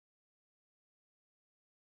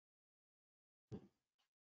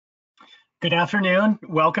Good afternoon.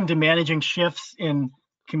 Welcome to Managing Shifts in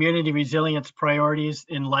Community Resilience Priorities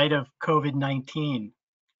in Light of COVID-19.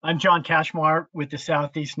 I'm John Cashmore with the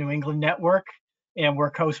Southeast New England Network, and we're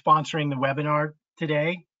co-sponsoring the webinar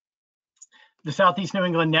today. The Southeast New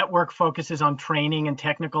England Network focuses on training and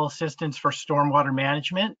technical assistance for stormwater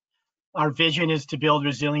management. Our vision is to build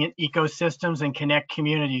resilient ecosystems and connect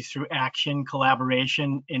communities through action,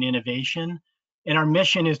 collaboration, and innovation. And our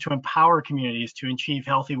mission is to empower communities to achieve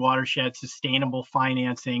healthy watersheds, sustainable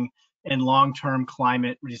financing, and long-term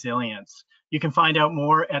climate resilience. You can find out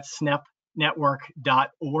more at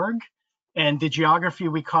snepnetwork.org. And the geography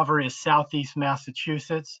we cover is Southeast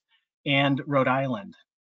Massachusetts and Rhode Island.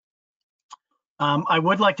 I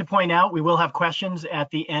would like to point out we will have questions at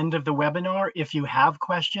the end of the webinar. If you have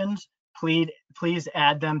questions, please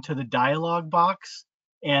add them to the dialog box,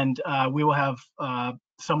 and we will have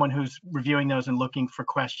someone who's reviewing those and looking for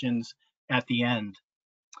questions at the end.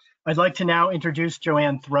 I'd like to now introduce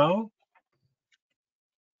Joanne Throwe.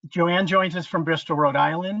 Joanne joins us from Bristol, Rhode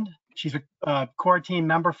Island. She's a core team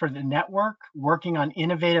member for the network, working on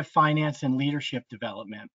innovative finance and leadership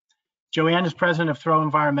development. Joanne is president of Throwe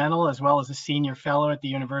Environmental, as well as a senior fellow at the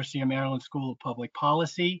University of Maryland School of Public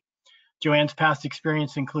Policy. Joanne's past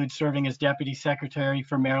experience includes serving as deputy secretary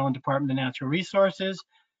for Maryland Department of Natural Resources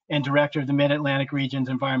and director of the Mid-Atlantic Region's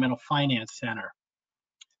Environmental Finance Center.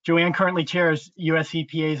 Joanne currently chairs US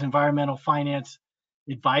EPA's Environmental Finance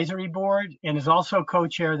Advisory Board and is also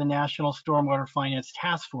co-chair of the National Stormwater Finance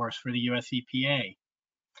Task Force for the US EPA.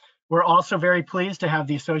 We're also very pleased to have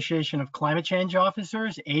the Association of Climate Change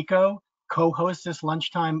Officers, ACCO, co-host this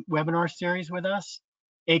lunchtime webinar series with us.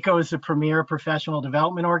 ACCO is the premier professional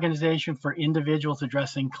development organization for individuals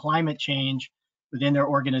addressing climate change within their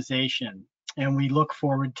organization. And we look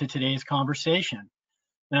forward to today's conversation.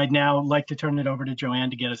 And I'd now like to turn it over to Joanne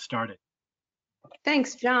to get us started.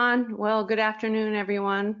 Thanks, John. Well, good afternoon,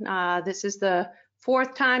 everyone. This is the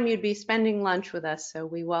fourth time you'd be spending lunch with us, so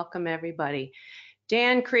we welcome everybody.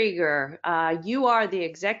 Dan Kreeger, you are the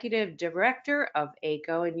executive director of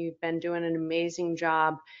ACCO, and you've been doing an amazing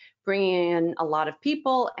job bringing in a lot of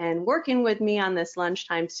people and working with me on this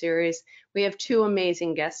lunchtime series. We have two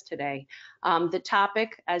amazing guests today. The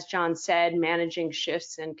topic, as John said, managing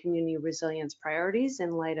shifts in community resilience priorities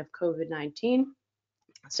in light of COVID-19.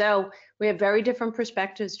 So we have very different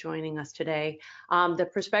perspectives joining us today. The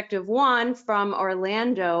perspective one from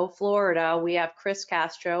Orlando, Florida, we have Chris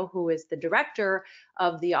Castro, who is the director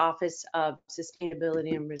of the Office of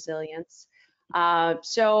Sustainability and Resilience.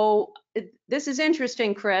 So this is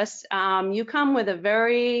interesting, Chris. You come with a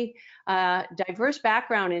very diverse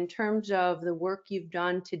background in terms of the work you've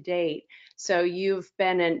done to date. So you've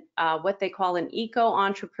been what they call an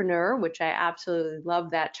eco-entrepreneur, which I absolutely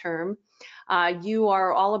love that term. You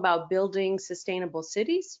are all about building sustainable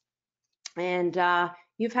cities, and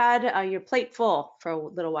you've had your plate full for a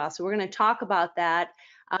little while. So we're going to talk about that.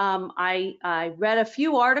 I read a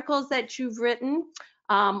few articles that you've written.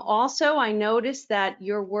 Also, I noticed that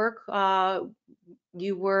your work,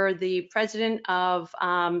 you were the president of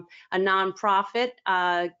a nonprofit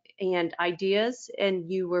and ideas,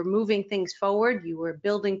 and you were moving things forward. You were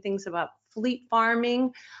building things about fleet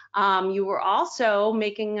farming. You were also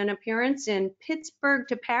making an appearance in Pittsburgh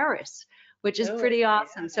to Paris, which is pretty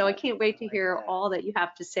awesome. So I can't wait to hear all that you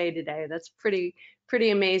have to say today. That's pretty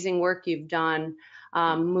amazing work you've done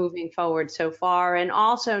moving forward so far. And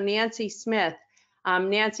also Nancy Smith.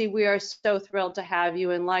 Nancy, we are so thrilled to have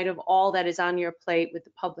you in light of all that is on your plate with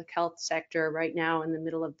the public health sector right now in the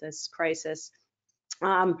middle of this crisis.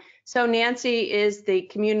 So Nancy is the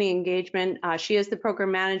community engagement. She is the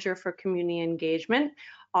program manager for community engagement,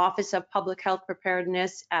 Office of Public Health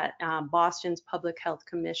Preparedness at Boston's Public Health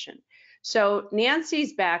Commission. So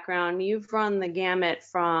Nancy's background, you've run the gamut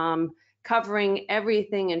from covering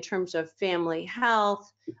everything in terms of family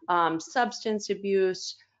health, substance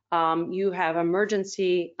abuse. You have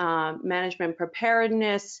emergency management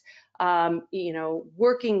preparedness,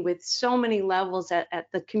 working with so many levels at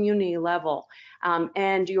the community level.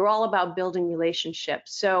 And you're all about building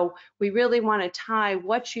relationships. So we really want to tie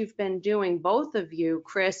what you've been doing, both of you,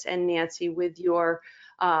 Chris and Nancy, with your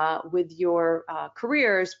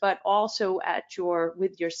careers, but also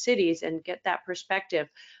with your cities and get that perspective.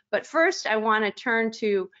 But first, I want to turn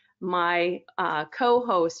to my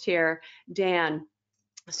co-host here, Dan.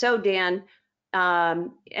 So Dan,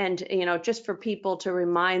 and just for people to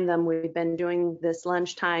remind them, we've been doing this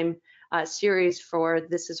lunchtime series for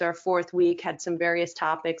this is our fourth week, had some various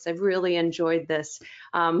topics. I've really enjoyed this.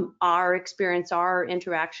 Our experience, our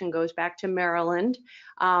interaction goes back to Maryland.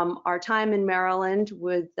 Our time in Maryland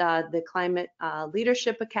with the Climate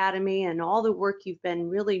Leadership Academy and all the work you've been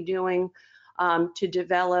really doing to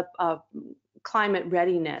develop climate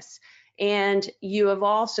readiness. And you have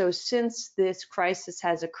also, since this crisis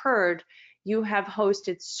has occurred, you have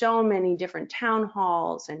hosted so many different town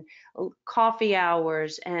halls and coffee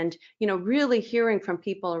hours and, really hearing from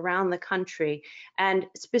people around the country, and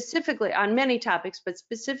specifically on many topics, but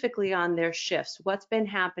specifically on their shifts, what's been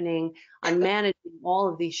happening on managing all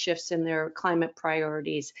of these shifts in their climate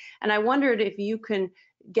priorities. And I wondered if you can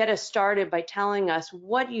get us started by telling us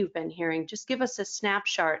what you've been hearing. Just give us a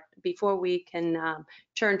snapshot before we can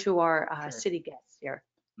turn to our Sure. city guests here.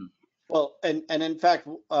 Well, and in fact,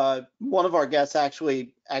 one of our guests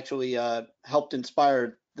actually helped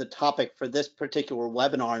inspire the topic for this particular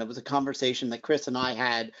webinar, and it was a conversation that Chris and I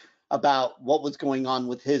had about what was going on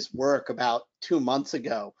with his work about 2 months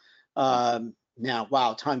ago. Now,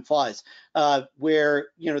 wow, time flies. Where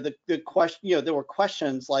the question, there were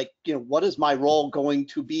questions like, what is my role going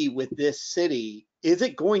to be with this city? Is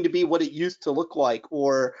it going to be what it used to look like,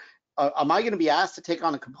 or am I going to be asked to take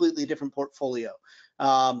on a completely different portfolio?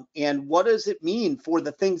 And what does it mean for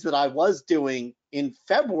the things that I was doing in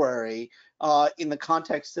February in the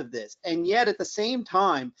context of this? And yet at the same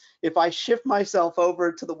time, if I shift myself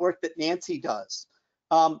over to the work that Nancy does,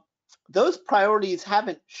 those priorities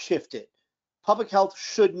haven't shifted. Public health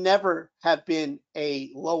should never have been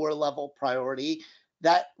a lower level priority.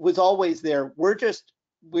 That was always there.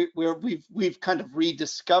 We've kind of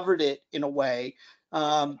rediscovered it in a way.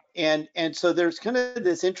 And so there's kind of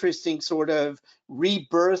this interesting sort of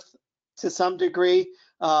rebirth to some degree,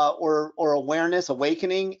 or awareness,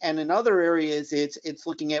 awakening. And in other areas, it's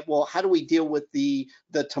looking at, well, how do we deal with the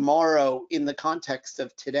tomorrow in the context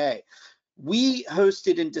of today? We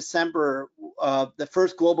hosted in December the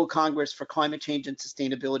first Global Congress for Climate Change and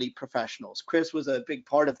Sustainability Professionals. Chris was a big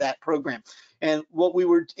part of that program. And what we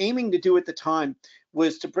were aiming to do at the time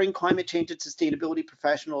was to bring climate change and sustainability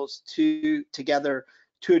professionals together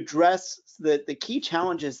to address the key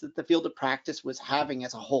challenges that the field of practice was having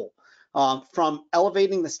as a whole, from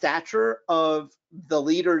elevating the stature of the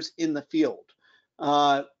leaders in the field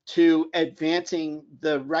to advancing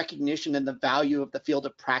the recognition and the value of the field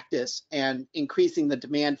of practice and increasing the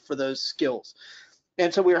demand for those skills.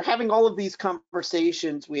 And so we were having all of these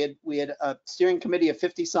conversations. We had a steering committee of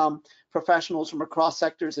 50-some professionals from across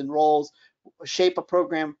sectors and roles shape a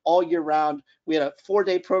program all year round. We had a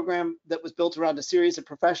 4-day program that was built around a series of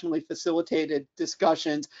professionally facilitated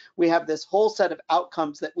discussions. We have this whole set of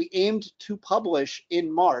outcomes that we aimed to publish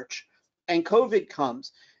in March, and COVID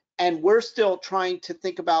comes, and we're still trying to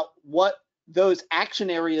think about what those action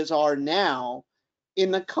areas are now in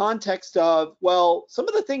the context of, well, some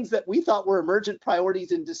of the things that we thought were emergent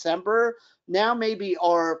priorities in December now maybe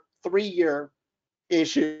are 3-year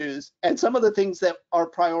issues, and some of the things that are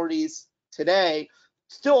priorities today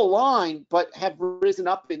still align but have risen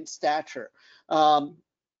up in stature. And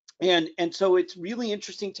so it's really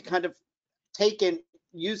interesting to kind of take and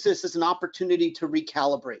use this as an opportunity to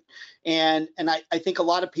recalibrate. And I think a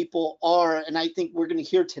lot of people are, and I think we're going to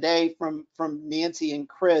hear today from Nancy and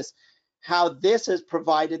Chris how this has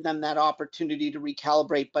provided them that opportunity to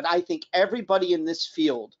recalibrate. But I think everybody in this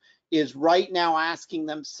field is right now asking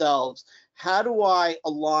themselves, how do I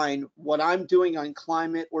align what I'm doing on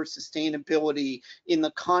climate or sustainability in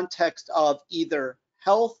the context of either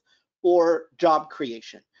health or job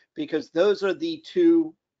creation? Because those are the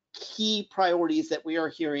two key priorities that we are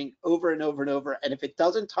hearing over and over and over. And if it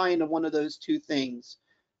doesn't tie into one of those two things,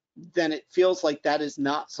 then it feels like that is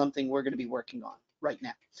not something we're going to be working on right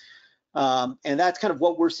now. And that's kind of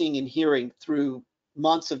what we're seeing and hearing through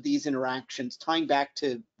months of these interactions, tying back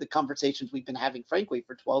to the conversations we've been having, frankly,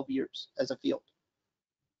 for 12 years as a field.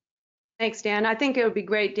 Thanks, Dan. I think it would be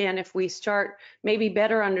great, Dan, if we start maybe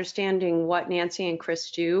better understanding what Nancy and Chris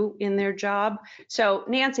do in their job. So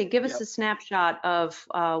Nancy, give us a snapshot of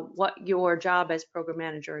what your job as program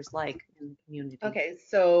manager is like in the community. Okay,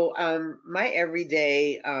 so my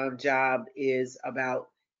everyday job is about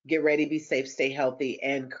get ready, be safe, stay healthy,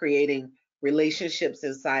 and creating relationships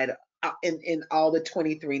inside in all the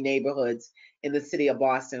 23 neighborhoods in the city of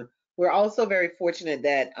Boston. We're also very fortunate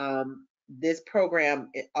that this program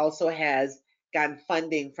also has gotten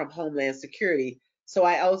funding from Homeland Security. So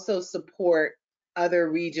I also support other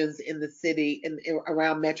regions in the city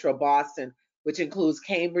around Metro Boston, which includes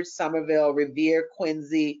Cambridge, Somerville, Revere,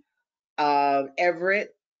 Quincy,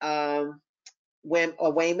 Everett,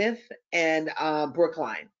 Weymouth, and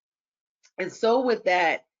Brookline. And so with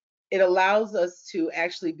that, it allows us to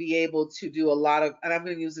actually be able to do a lot of, and I'm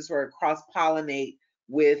going to use this word, cross-pollinate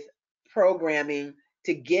with programming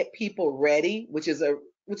to get people ready, which is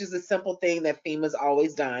a simple thing that FEMA's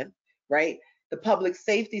always done, right? The public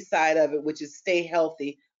safety side of it, which is stay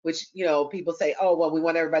healthy, which, you know, people say, oh, well, we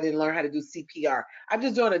want everybody to learn how to do CPR. I'm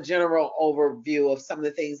just doing a general overview of some of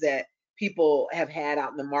the things that people have had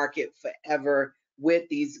out in the market forever with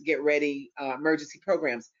these get ready emergency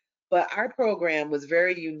programs. But our program was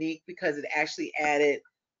very unique because it actually added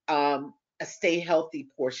a stay healthy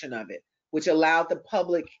portion of it, which allowed the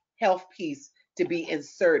public health piece to be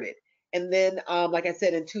inserted. And then, like I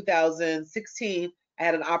said, in 2016, I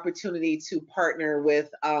had an opportunity to partner with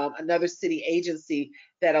another city agency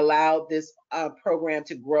that allowed this program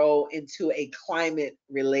to grow into a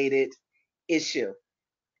climate-related issue.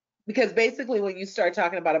 Because basically, when you start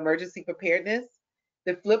talking about emergency preparedness,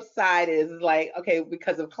 the flip side is like, okay,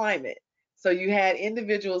 because of climate. So you had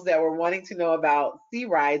individuals that were wanting to know about sea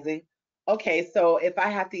rising. Okay, so if I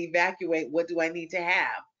have to evacuate, what do I need to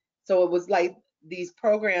have? So it was like these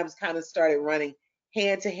programs kind of started running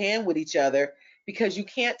hand to hand with each other, because you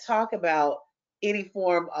can't talk about any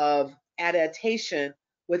form of adaptation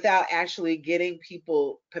without actually getting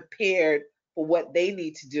people prepared for what they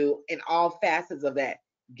need to do in all facets of that: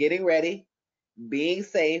 getting ready, being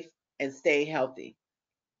safe, and staying healthy.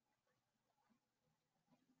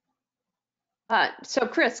 So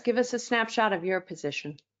Chris, give us a snapshot of your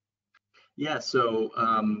position. Yeah, so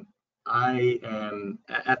I am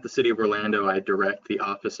at the City of Orlando. I direct the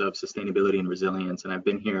Office of Sustainability and Resilience, and I've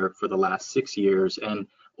been here for the last 6 years. And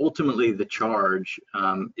ultimately, the charge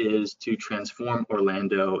is to transform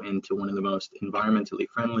Orlando into one of the most environmentally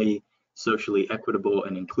friendly, socially equitable,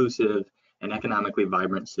 and inclusive, and economically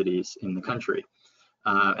vibrant cities in the country.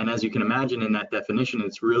 And as you can imagine in that definition,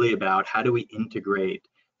 it's really about how do we integrate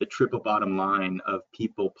the triple bottom line of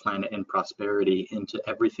people, planet, and prosperity into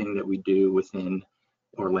everything that we do within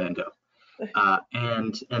Orlando.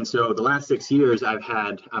 And so the last 6 years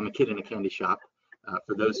I'm a kid in a candy shop.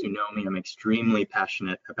 For those who know me, I'm extremely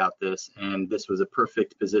passionate about this, and this was a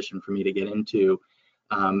perfect position for me to get into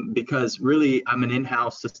because really I'm an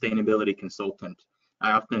in-house sustainability consultant.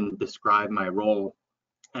 I often describe my role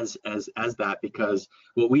as that because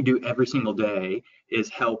what we do every single day is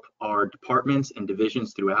help our departments and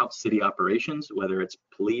divisions throughout city operations, whether it's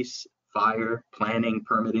police, fire, planning,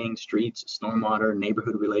 permitting, streets, stormwater,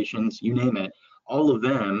 neighborhood relations, you name it, all of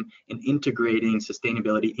them, in integrating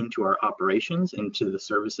sustainability into our operations, into the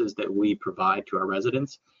services that we provide to our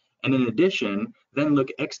residents. And in addition, then look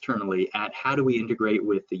externally at how do we integrate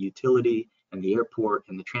with the utility and the airport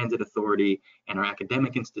and the transit authority and our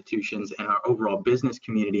academic institutions and our overall business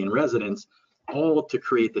community and residents, all to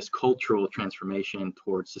create this cultural transformation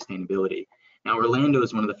towards sustainability. Now, Orlando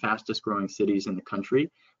is one of the fastest growing cities in the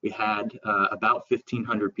country. We had about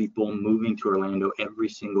 1,500 people moving to Orlando every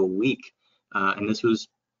single week. And this was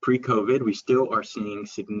pre-COVID. We still are seeing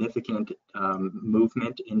significant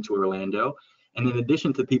movement into Orlando. And in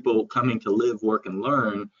addition to people coming to live, work, and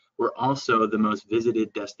learn, we're also the most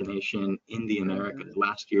visited destination in the Americas.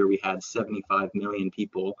 Last year, we had 75 million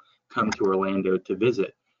people come to Orlando to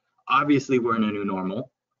visit. Obviously, we're in a new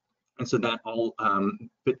normal, and so that all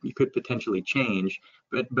could potentially change.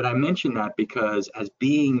 But I mention that because as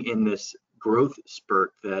being in this growth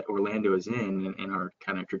spurt that Orlando is in our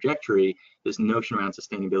kind of trajectory, this notion around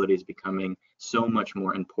sustainability is becoming so much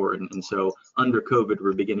more important. And so under COVID,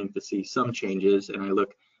 we're beginning to see some changes, and I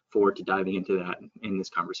look forward to diving into that in this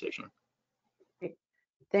conversation.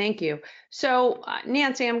 Thank you. So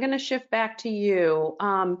Nancy, I'm going to shift back to you.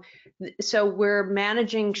 So we're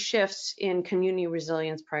managing shifts in community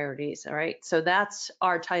resilience priorities, all right? So that's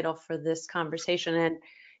our title for this conversation. And,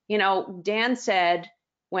 you know, Dan said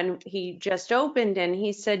when he just opened, and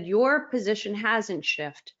he said, your position hasn't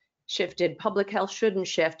shifted, public health shouldn't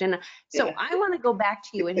shift. And so yeah. I want to go back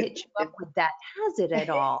to you and hit you up with that. Has it at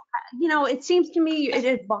all? You know, it seems to me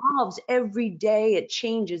it evolves every day. It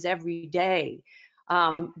changes every day.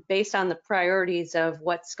 Based on the priorities of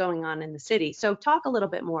what's going on in the city. So talk a little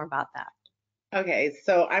bit more about that. Okay,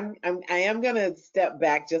 so I am going to step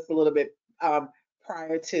back just a little bit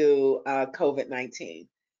prior to COVID-19.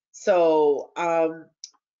 So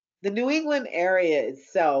the New England area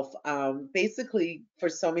itself, basically for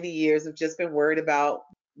so many years, have just been worried about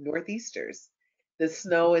Northeasters. The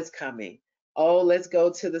snow is coming. Oh, let's go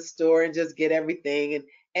to the store and just get everything.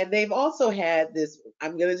 And they've also had this,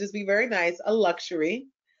 I'm going to just be very nice, a luxury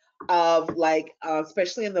of like,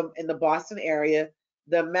 especially in the Boston area,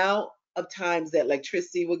 the amount of times that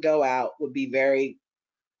electricity would go out would be very,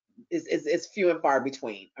 is few and far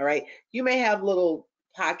between, all right? You may have little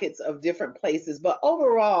pockets of different places, but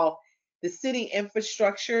overall, the city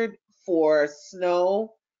infrastructure for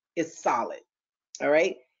snow is solid. All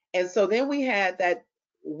right. And so then we had that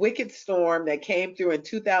wicked storm that came through in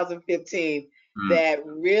 2015 that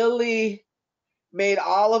really made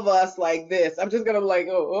all of us like this. I'm just gonna like,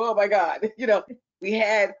 oh my God. You know, we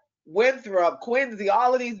had Winthrop, Quincy,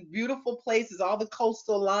 all of these beautiful places, all the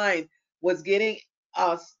coastal line was getting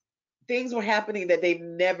things were happening that they've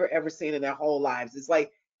never ever seen in their whole lives. It's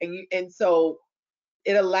like, and so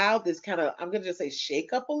it allowed this kind of, I'm gonna just say,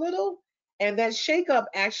 shake up a little. And that shake up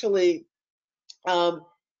actually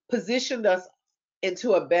positioned us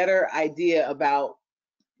into a better idea about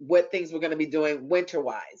what things we're going to be doing winter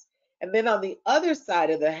wise. And then on the other side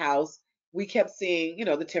of the house, we kept seeing, you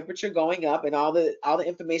know, the temperature going up and all the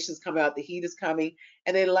information is coming out, the heat is coming.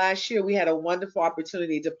 And then last year we had a wonderful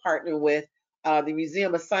opportunity to partner with the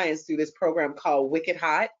Museum of Science through this program called Wicked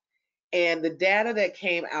Hot. And the data that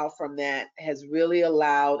came out from that has really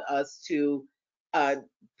allowed us to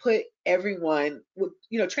put everyone with,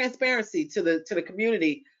 you know, transparency to the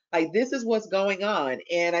community. Like, this is what's going on.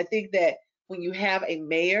 And I think that when you have a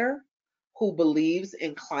mayor who believes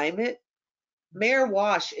in climate, Mayor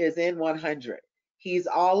Wash is in 100. He's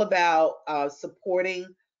all about supporting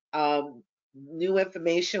new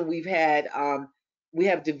information. We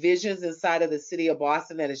have divisions inside of the city of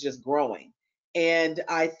Boston that is just growing. And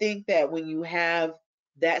I think that when you have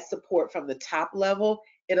that support from the top level,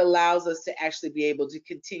 it allows us to actually be able to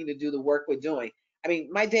continue to do the work we're doing. I mean,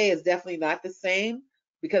 my day is definitely not the same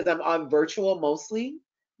because I'm on virtual mostly,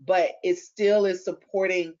 but it still is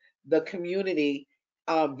supporting the community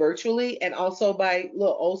virtually, and also by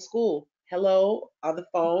little old school hello on the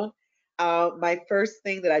phone. My first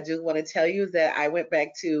thing that I do want to tell you is that I went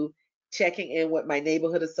back to checking in with my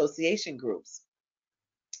neighborhood association groups,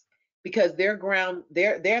 because they're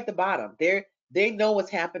at the bottom. They know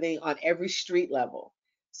what's happening on every street level.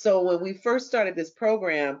 So when we first started this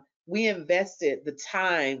program, we invested the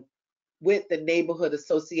time with the neighborhood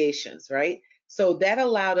associations, right? So that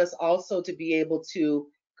allowed us also to be able to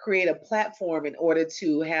create a platform in order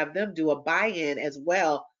to have them do a buy-in as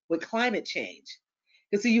well with climate change.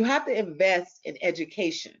 Because so you have to invest in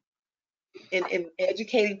education, in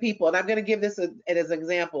educating people. And I'm going to give this as an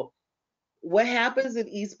example. What happens in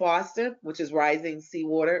East Boston, which is rising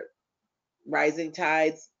seawater, rising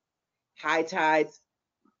tides, high tides,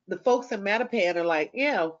 the folks in Mattapan are like,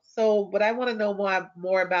 yeah, so, but I want to know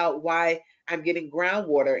more about why I'm getting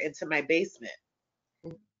groundwater into my basement.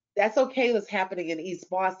 That's okay that's happening in East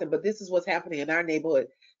Boston, but this is what's happening in our neighborhood.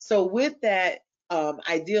 So with that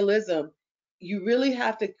idealism, you really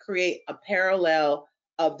have to create a parallel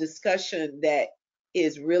of discussion that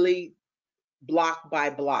is really block by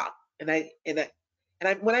block. And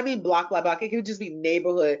when I mean block by block, it could just be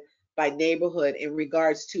neighborhood by neighborhood in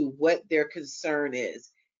regards to what their concern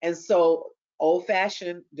is. And so old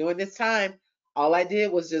fashioned during this time, all I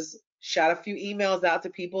did was just shot a few emails out to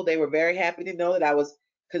people. They were very happy to know that I was,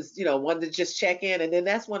 because, you know, wanted to just check in. And then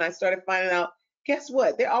that's when I started finding out, guess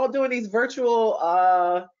what? They're all doing these virtual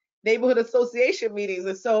neighborhood association meetings.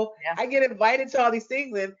 And so I get invited to all these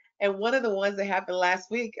things. And one of the ones that happened last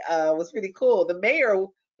week was pretty cool. The mayor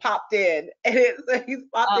popped in, and he's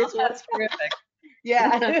popped in. That's terrific.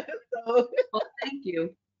 Yeah. So. Well, thank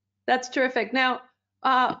you. That's terrific. Now,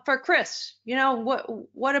 for Chris, you know,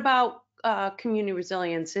 what about community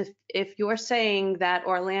resilience? If you're saying that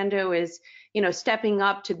Orlando is, you know, stepping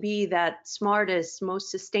up to be that smartest,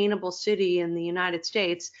 most sustainable city in the United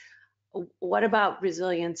States, what about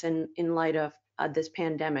resilience in light of this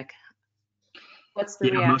pandemic? What's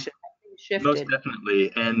the reaction? Most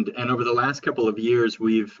definitely, and over the last couple of years,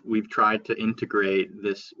 we've tried to integrate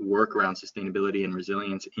this work around sustainability and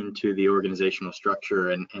resilience into the organizational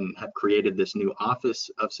structure, and have created this new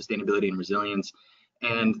Office of Sustainability and Resilience.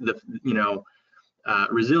 And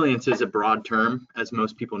resilience is a broad term, as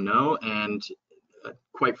most people know, and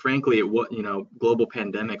quite frankly, global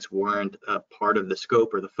pandemics weren't a part of the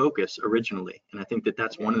scope or the focus originally. And I think that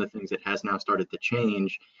that's one of the things that has now started to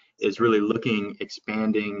change, is really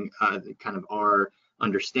expanding kind of our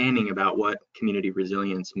understanding about what community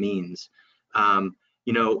resilience means.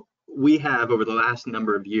 We have over the last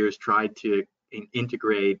number of years tried to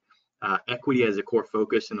integrate equity as a core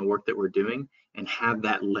focus in the work that we're doing, and have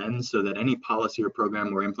that lens so that any policy or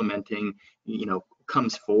program we're implementing,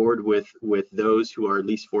 comes forward with those who are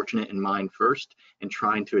least fortunate in mind first, and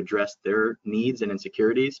trying to address their needs and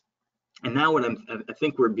insecurities. And now what I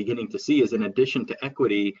think we're beginning to see is, in addition to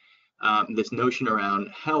equity, this notion around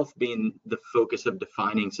health being the focus of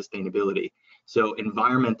defining sustainability. So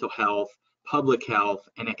environmental health, public health,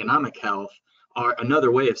 and economic health are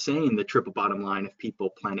another way of saying the triple bottom line of people,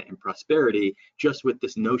 planet, and prosperity, just with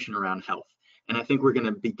this notion around health. And I think we're going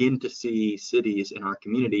to begin to see cities in our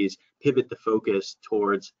communities pivot the focus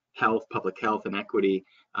towards health, public health, and equity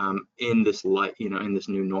in this light, in this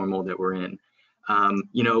new normal that we're in.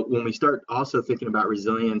 When we start also thinking about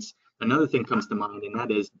resilience, another thing comes to mind, and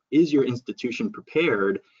that is your institution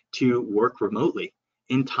prepared to work remotely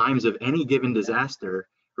in times of any given disaster,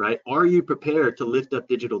 right? Are you prepared to lift up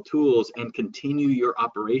digital tools and continue your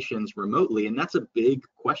operations remotely? And that's a big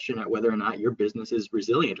question at whether or not your business is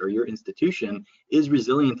resilient or your institution is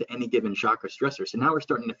resilient to any given shock or stressor. So now we're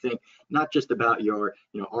starting to think not just about your,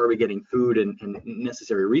 are we getting food and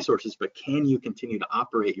necessary resources, but can you continue to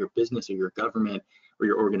operate your business or your government or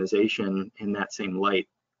your organization in that same light?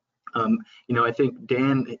 I think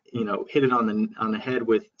Dan, hit it on the head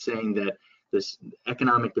with saying that this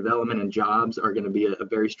economic development and jobs are going to be a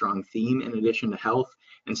very strong theme in addition to health.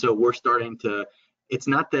 And so we're starting to, it's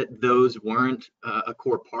not that those weren't a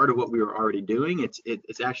core part of what we were already doing.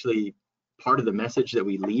 It's actually part of the message that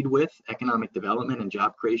we lead with. Economic development and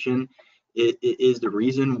job creation it is the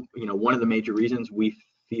reason, one of the major reasons we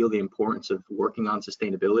feel the importance of working on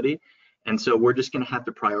sustainability. And so we're just going to have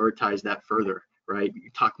to prioritize that further, right?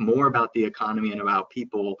 Talk more about the economy and about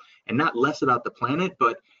people, and not less about the planet,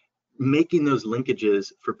 but making those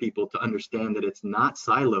linkages for people to understand that it's not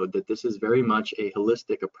siloed, that this is very much a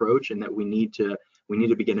holistic approach, and that we need to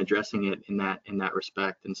begin addressing it in that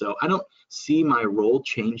respect. And so I don't see my role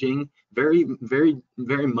changing very, very,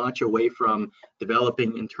 very much away from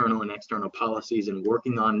developing internal and external policies and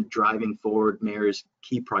working on driving forward mayor's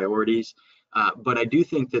key priorities. But I do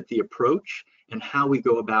think that the approach and how we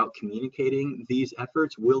go about communicating these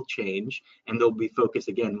efforts will change, and they'll be focused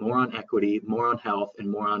again more on equity, more on health, and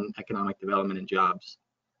more on economic development and jobs.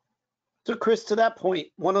 So Chris, to that point,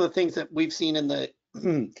 one of the things that we've seen in the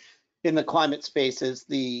in the climate space is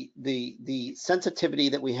the sensitivity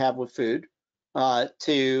that we have with food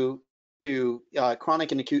to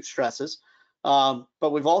chronic and acute stresses,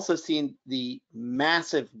 but we've also seen the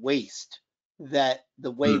massive waste that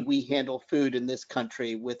the way we handle food in this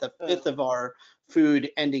country, with a fifth of our food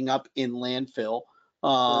ending up in landfill.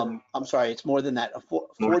 I'm sorry, it's more than that.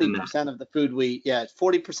 40% of the food it's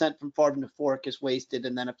 40% from farm to fork is wasted,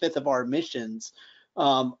 and then a fifth of our emissions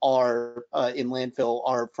are in landfill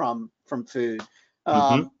are from food.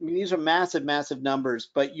 I mean, these are massive, massive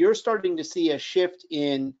numbers, but you're starting to see a shift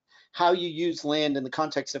in how you use land in the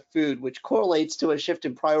context of food, which correlates to a shift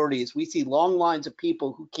in priorities. We see long lines of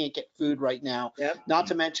people who can't get food right now, not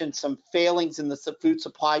to mention some failings in the food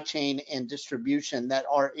supply chain and distribution that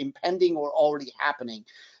are impending or already happening.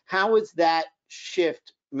 How is that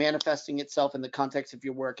shift manifesting itself in the context of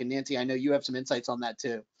your work? And Nancy, I know you have some insights on that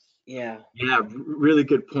too. Yeah, really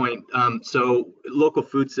good point. So local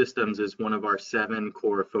food systems is one of our 7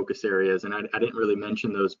 core focus areas, and I didn't really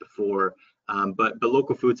mention those before, but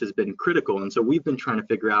local foods has been critical. And so we've been trying to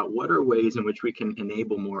figure out what are ways in which we can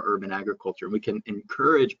enable more urban agriculture. We can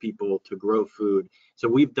encourage people to grow food. So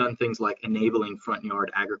we've done things like enabling front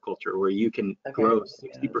yard agriculture, where you can grow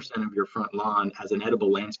 60% of your front lawn as an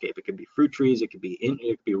edible landscape. It could be fruit trees, it could be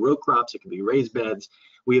row crops, it could be raised beds.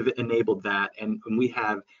 We have enabled that, and we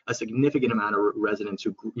have a significant amount of residents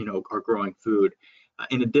who are growing food.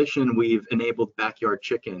 In addition, we've enabled backyard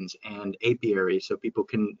chickens and apiaries, so people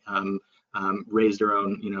can raise their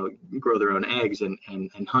own, grow their own eggs and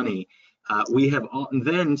honey. We have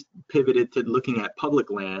then pivoted to looking at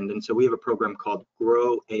public land, and so we have a program called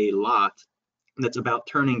Grow a Lot that's about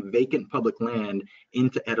turning vacant public land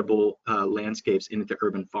into edible landscapes, into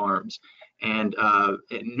urban farms. And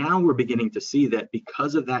now we're beginning to see that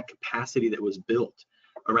because of that capacity that was built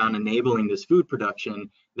around enabling this food production,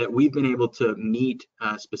 that we've been able to meet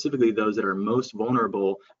specifically those that are most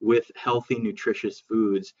vulnerable with healthy, nutritious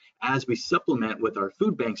foods, as we supplement what our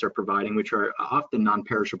food banks are providing, which are often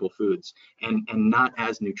non-perishable foods and not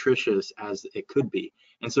as nutritious as it could be.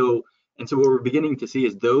 And so what we're beginning to see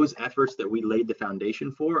is those efforts that we laid the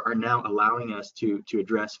foundation for are now allowing us to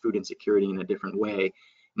address food insecurity in a different way.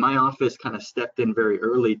 My office kind of stepped in very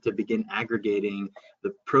early to begin aggregating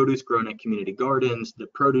the produce grown at community gardens, the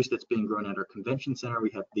produce that's being grown at our convention center.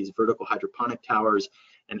 We have these vertical hydroponic towers,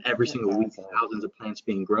 and every single week, thousands of plants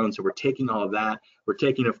being grown. So we're taking all of that. We're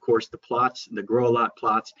taking, of course, the plots, the grow a lot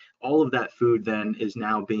plots. All of that food then is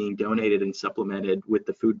now being donated and supplemented with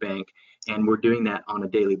the food bank. And we're doing that on a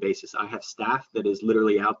daily basis. I have staff that is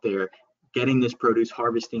literally out there getting this produce,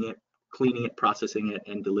 harvesting it, cleaning it, processing it,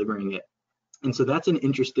 and delivering it. And so that's an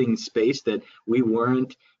interesting space that we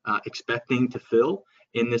weren't expecting to fill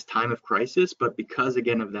in this time of crisis, but because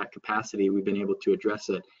again of that capacity, we've been able to address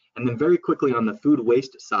it. And then very quickly on the food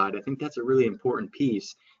waste side, I think that's a really important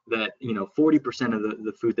piece that, 40% of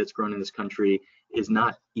the food that's grown in this country is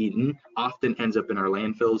not eaten, often ends up in our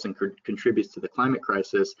landfills and contributes to the climate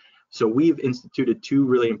crisis. So we've instituted two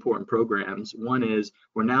really important programs. One is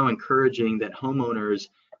we're now encouraging that homeowners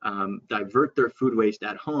divert their food waste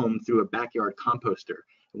at home through a backyard composter.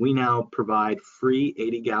 We now provide free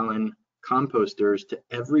 80-gallon composters to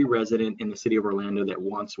every resident in the city of Orlando that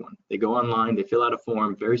wants one. They go online, they fill out a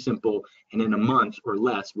form, very simple, and in a month or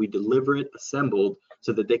less, we deliver it assembled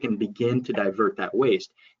so that they can begin to divert that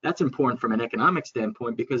waste. That's important from an economic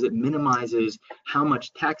standpoint because it minimizes how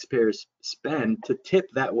much taxpayers spend to tip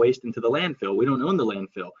that waste into the landfill. We don't own the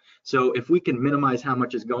landfill. So if we can minimize how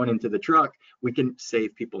much is going into the truck, we can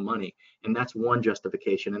save people money. And that's one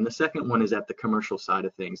justification. And the second one is at the commercial side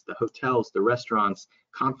of things, the hotels, the restaurants,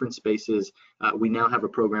 conference spaces. We now have a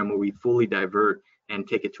program where we fully divert and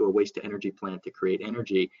take it to a waste to energy plant to create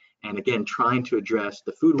energy. And again, trying to address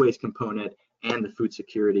the food waste component and the food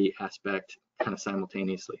security aspect kind of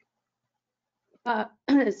simultaneously.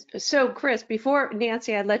 So Chris, before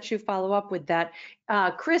Nancy, I'd let you follow up with that.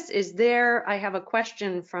 Chris, I have a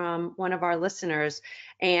question from one of our listeners,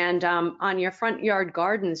 and on your front yard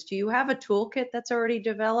gardens, do you have a toolkit that's already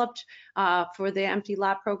developed for the Empty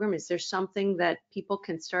Lot program? Is there something that people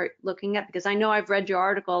can start looking at? Because I know I've read your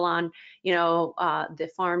article on, the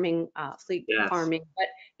farming, fleet farming, but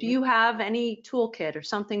do you have any toolkit or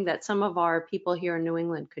something that some of our people here in New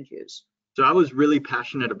England could use? So I was really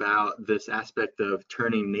passionate about this aspect of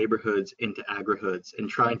turning neighborhoods into agrihoods and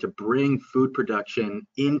trying to bring food production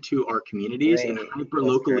into our communities and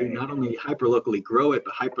hyper-locally, not only hyper-locally grow it,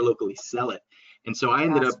 but hyper-locally sell it. And so I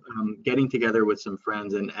ended up getting together with some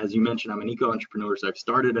friends. And as you mentioned, I'm an eco-entrepreneur, so I've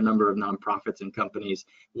started a number of nonprofits and companies.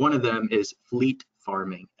 One of them is Fleet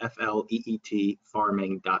Farming, FLEET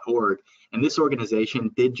farming.org. And this organization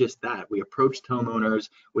did just that. We approached homeowners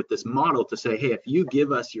with this model to say, hey, if you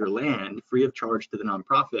give us your land free of charge to the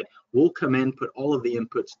nonprofit, we'll come in, put all of the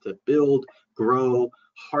inputs to build, grow,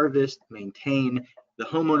 harvest, maintain. The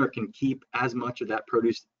homeowner can keep as much of that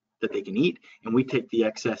produce that they can eat, and we take the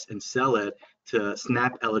excess and sell it to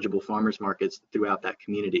SNEP eligible farmers markets throughout that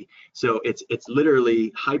community. So it's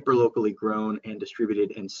literally hyper locally grown and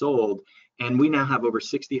distributed and sold. And we now have over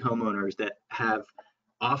 60 homeowners that have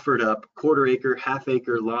offered up quarter-acre,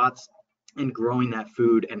 half-acre lots and growing that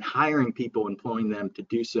food and hiring people, employing them to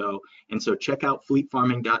do so. And so check out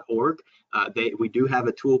fleetfarming.org. We do have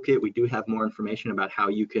a toolkit. We do have more information about how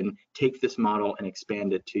you can take this model and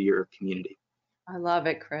expand it to your community. I love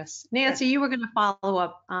it, Chris. Nancy, you were going to follow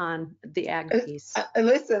up on the ag piece.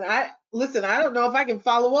 Listen, I don't know if I can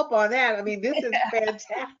follow up on that. I mean, this is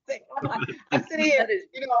fantastic. I sit here,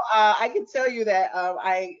 I can tell you that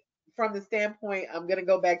from the standpoint, I'm going to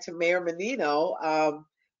go back to Mayor Menino.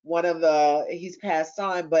 He's passed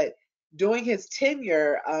on, but during his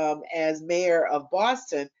tenure as mayor of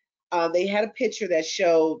Boston, they had a picture that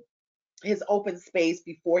showed his open space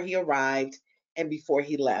before he arrived and before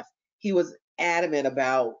he left. He was adamant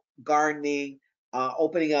about gardening,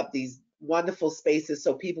 opening up these wonderful spaces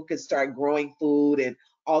so people could start growing food and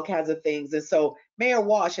all kinds of things. And so Mayor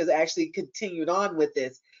Walsh has actually continued on with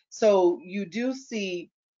this. So you do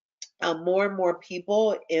see more and more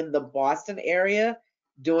people in the Boston area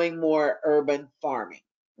doing more urban farming,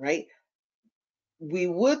 right? We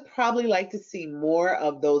would probably like to see more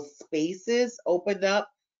of those spaces opened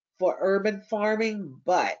up for urban farming,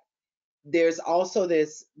 but there's also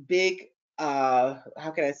this big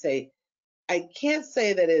how can I say? I can't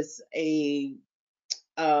say that it's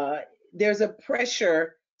there's a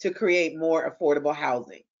pressure to create more affordable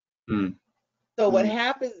housing. So what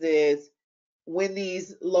happens is when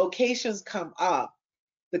these locations come up,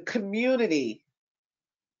 the community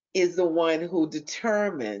is the one who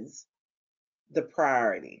determines the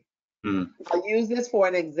priority. I'll use this for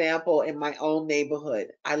an example in my own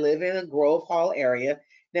neighborhood. I live in a Grove Hall area.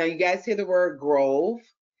 Now you guys hear the word Grove.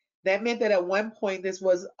 That meant that at one point this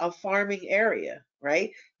was a farming area,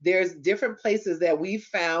 right? There's different places that we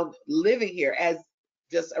found living here as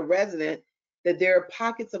just a resident, that there are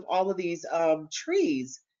pockets of all of these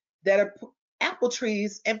trees that are apple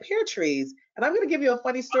trees and pear trees. And I'm going to give you a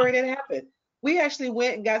funny story that happened. We actually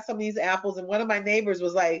went and got some of these apples, and one of my neighbors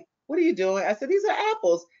was like, "What are you doing?" I said, "These are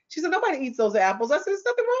apples." She said, "Nobody eats those apples." I said, "There's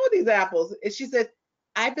nothing wrong with these apples." And she said,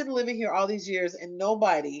 "I've been living here all these years and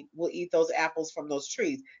nobody will eat those apples from those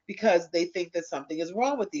trees because they think that something is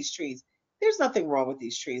wrong with these trees." There's nothing wrong with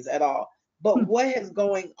these trees at all. But what is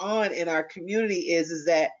going on in our community is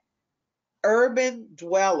that urban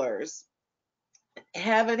dwellers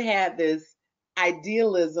haven't had this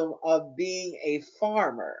idealism of being a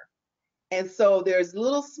farmer. And so there's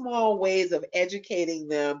little small ways of educating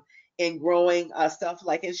them in growing stuff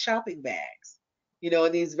like in shopping bags.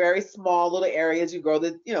 In these very small little areas, you grow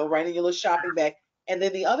right in your little shopping bag. And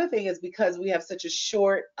then the other thing is because we have such a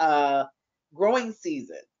short growing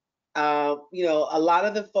season, a lot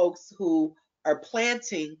of the folks who are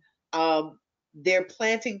planting, they're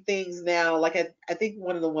planting things now. Like I think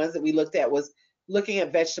one of the ones that we looked at was looking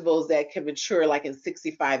at vegetables that can mature like in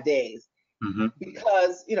 65 days. Mm-hmm.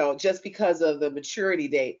 Because, just because of the maturity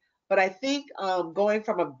date. But I think going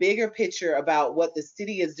from a bigger picture about what the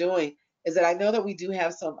city is doing is that I know that we do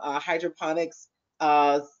have some hydroponics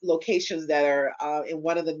locations that are in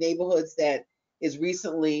one of the neighborhoods that is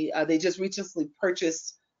recently, they just recently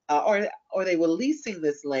purchased or they were leasing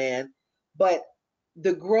this land, but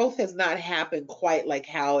the growth has not happened quite like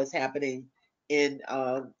how it's happening in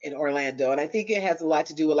Orlando. And I think it has a lot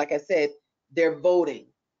to do with, like I said, they're voting.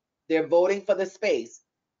 They're voting for the space.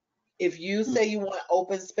 If you say you want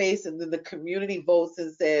open space and then the community votes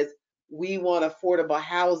and says, we want affordable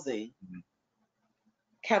housing,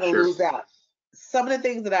 kind of Sure. lose out. Some of the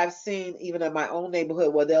things that I've seen, even in my own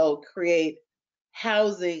neighborhood, where they'll create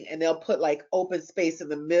housing and they'll put like open space in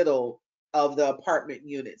the middle of the apartment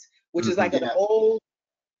units, which is like an old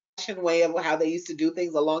fashioned way of how they used to do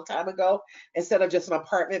things a long time ago, instead of just an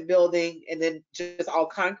apartment building and then just all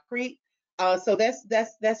concrete. So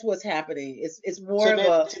that's what's happening. It's more So, of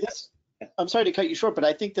Nancy, a. I'm sorry to cut you short, but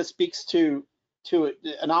I think this speaks to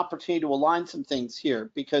an opportunity to align some things here,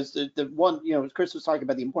 because the one, Chris was talking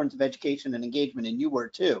about the importance of education and engagement, and you were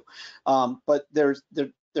too. But there's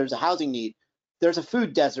a housing need. There's a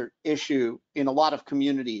food desert issue in a lot of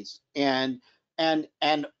communities, and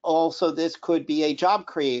also this could be a job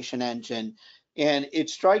creation engine. And it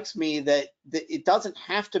strikes me that it doesn't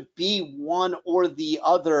have to be one or the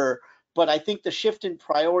other. But I think the shift in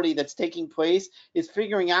priority that's taking place is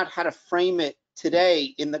figuring out how to frame it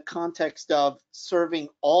today in the context of serving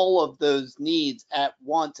all of those needs at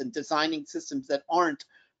once and designing systems that aren't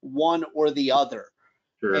one or the other.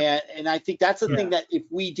 Sure. And I think that's the thing that if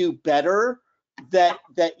we do better, then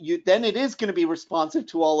it is going to be responsive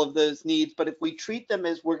to all of those needs. But if we treat them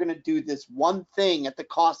as we're going to do this one thing at the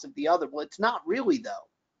cost of the other, well, it's not really, though.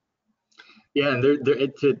 Yeah, and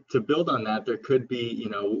to build on that, there could be,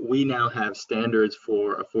 we now have standards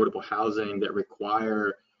for affordable housing that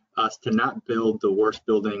require us to not build the worst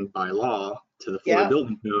building by law to the Florida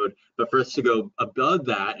Building Code, but for us to go above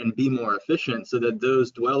that and be more efficient so that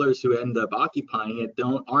those dwellers who end up occupying it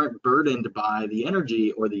aren't burdened by the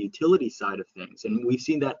energy or the utility side of things. And we've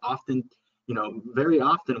seen that often, very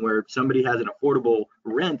often, where somebody has an affordable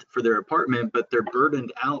rent for their apartment, but they're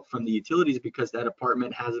burdened out from the utilities because that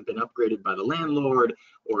apartment hasn't been upgraded by the landlord,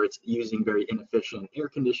 or it's using very inefficient air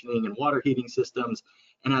conditioning and water heating systems.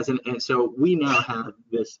 And so we now have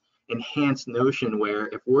this enhanced notion where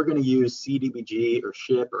if we're going to use CDBG or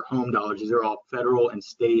SHIP or home dollars, these are all federal and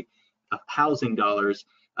state housing dollars,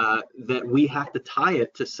 that we have to tie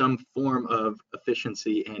it to some form of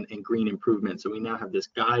efficiency and green improvement. So we now have this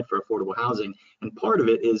guide for affordable housing, and part of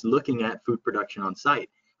it is looking at food production on site.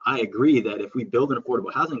 I agree that if we build an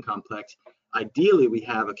affordable housing complex, ideally we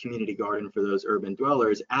have a community garden for those urban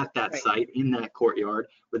dwellers at that site, in that courtyard,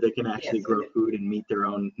 where they can actually grow food and meet their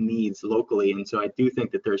own needs locally. And so I do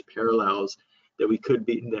think that there's parallels that could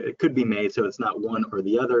be made, so it's not one or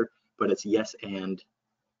the other, but it's yes and.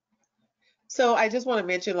 So I just want to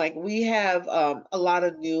mention, like, we have a lot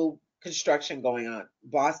of new construction going on.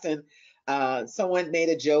 Boston, someone made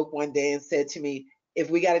a joke one day and said to me, if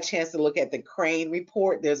we got a chance to look at the crane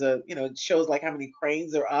report, there's it shows like how many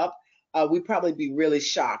cranes are up. We'd probably be really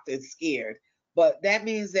shocked and scared. But that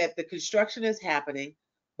means that the construction is happening,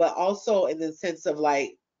 but also in the sense of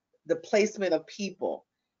like the placement of people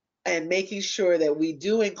and making sure that we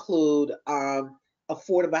do include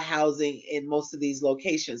affordable housing in most of these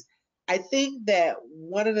locations. I think that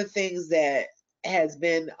one of the things that has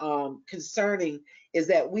been concerning is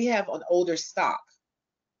that we have an older stock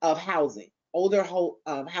of housing,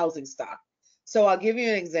 housing stock. So I'll give you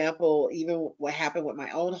an example, even what happened with my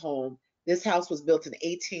own home. This house was built in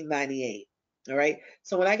 1898, all right?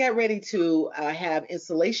 So when I got ready to have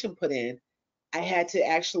insulation put in, I had to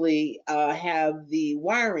actually have the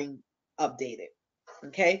wiring updated,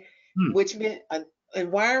 okay? Which meant, and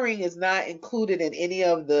wiring is not included in any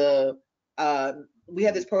of the, we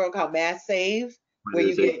have this program called Mass Save, where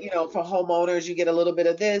you get, for homeowners, you get a little bit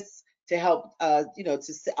of this to help,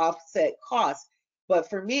 to offset costs. But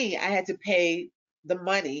for me, I had to pay the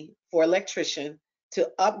money for electrician to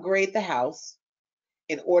upgrade the house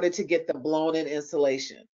in order to get the blown in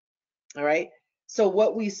insulation, all right? So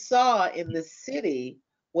what we saw in the city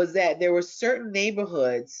was that there were certain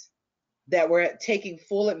neighborhoods that were taking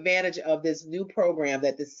full advantage of this new program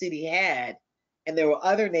that the city had, and there were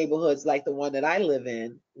other neighborhoods like the one that I live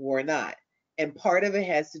in were not. And part of it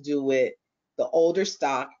has to do with the older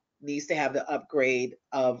stock needs to have the upgrade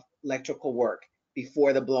of electrical work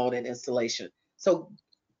before the blown-in installation. So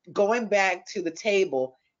going back to the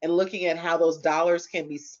table and looking at how those dollars can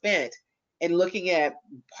be spent, and looking at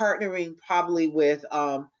partnering probably with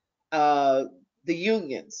the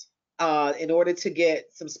unions in order to get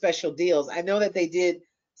some special deals. I know that they did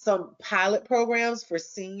some pilot programs for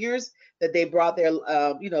seniors, that they brought their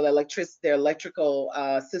their electrical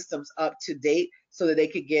systems up to date so that they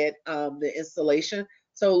could get the installation.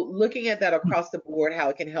 So looking at that across the board, how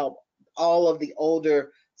it can help all of the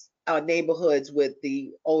older neighborhoods with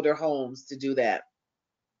the older homes to do that.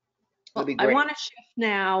 Well, I want to shift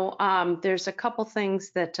now. There's a couple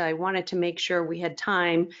things that I wanted to make sure we had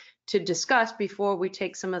time to discuss before we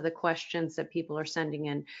take some of the questions that people are sending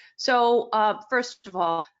in. So first of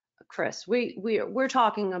all, Chris, we're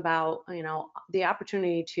talking about, you know, the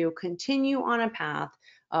opportunity to continue on a path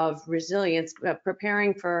of resilience,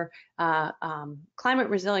 preparing for climate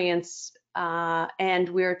resilience, and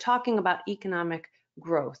we're talking about economic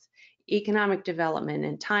growth, economic development,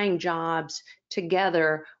 and tying jobs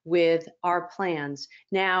together with our plans.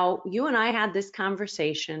 Now, you and I had this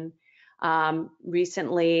conversation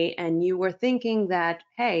recently, and you were thinking that,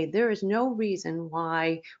 hey, there is no reason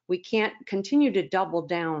why we can't continue to double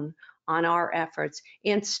down on our efforts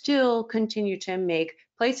and still continue to make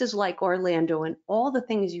places like Orlando and all the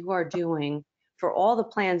things you are doing, for all the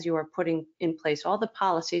plans you are putting in place, all the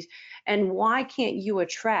policies, and why can't you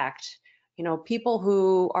attract, you know, people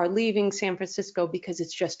who are leaving San Francisco because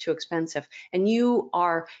it's just too expensive, and you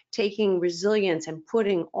are taking resilience and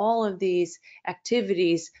putting all of these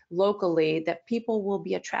activities locally that people will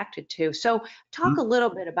be attracted to. So talk a little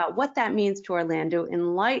bit about what that means to Orlando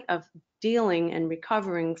in light of dealing and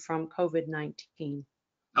recovering from COVID-19.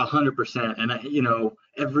 100%. And, you know,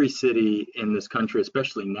 every city in this country,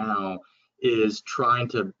 especially now, is trying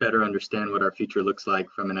to better understand what our future looks like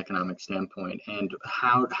from an economic standpoint, and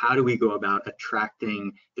how do we go about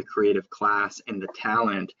attracting the creative class and the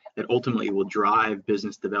talent that ultimately will drive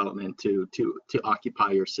business development to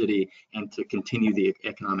occupy your city and to continue the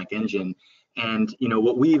economic engine. And you know,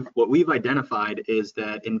 what we've identified is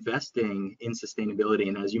that investing in sustainability,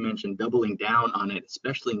 and as you mentioned, doubling down on it,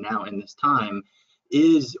 especially now in this time,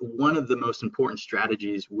 is one of the most important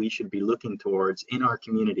strategies we should be looking towards in our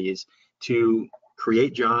communities to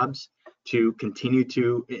create jobs, to continue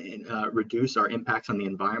to reduce our impacts on the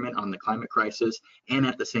environment, on the climate crisis, and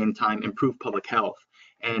at the same time improve public health.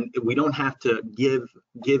 And we don't have to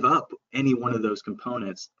give up any one of those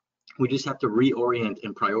components. We just have to reorient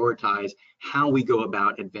and prioritize how we go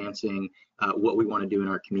about advancing what we want to do in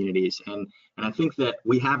our communities. And I think that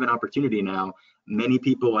we have an opportunity now. Many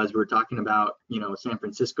people, as we're talking about, you know, San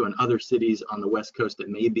Francisco and other cities on the West Coast that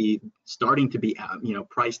may be starting to be, you know,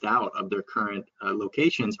 priced out of their current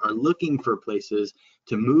locations, are looking for places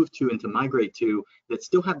to move to and to migrate to that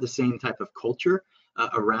still have the same type of culture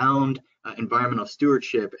around environmental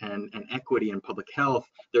stewardship and equity and public health.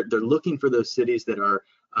 They're looking for those cities that are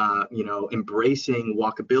you know, embracing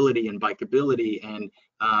walkability and bikeability and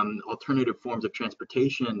alternative forms of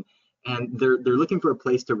transportation. And they're looking for a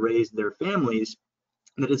place to raise their families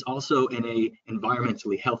that is also in a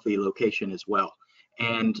environmentally healthy location as well.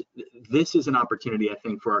 And this is an opportunity, I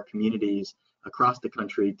think, for our communities across the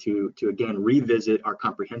country to again revisit our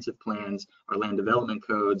comprehensive plans, our land development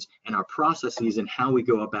codes, and our processes and how we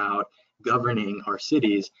go about governing our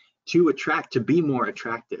cities to be more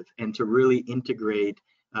attractive and to really integrate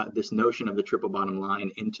this notion of the triple bottom line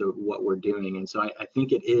into what we're doing. And so I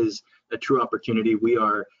think it is a true opportunity. We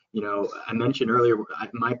are, you know, I mentioned earlier,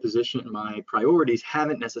 my position, my priorities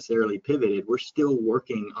haven't necessarily pivoted. We're still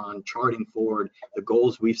working on charting forward the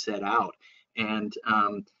goals we've set out. And,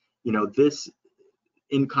 you know, this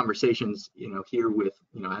in conversations, you know, here with,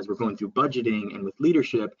 you know, as we're going through budgeting and with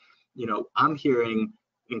leadership, you know, I'm hearing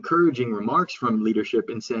encouraging remarks from leadership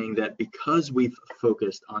in saying that because we've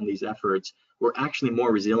focused on these efforts, we're actually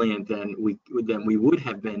more resilient than we would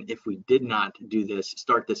have been if we did not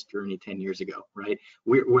start this journey 10 years ago, right?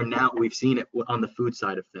 We've seen it on the food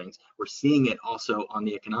side of things. We're seeing it also on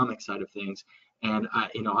the economic side of things. And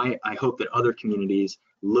I hope that other communities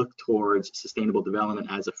look towards sustainable development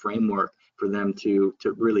as a framework for them to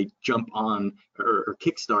really jump on or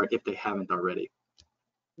kickstart if they haven't already.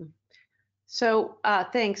 So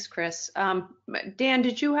thanks, Chris. Dan,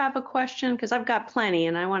 did you have a question? Because I've got plenty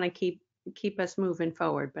and I want to keep us moving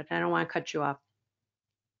forward, but I don't want to cut you off.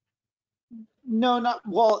 No, not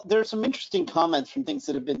well. There's some interesting comments from things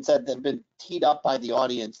that have been said that have been teed up by the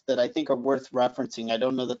audience that I think are worth referencing. I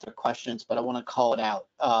don't know that they're questions, but I want to call it out.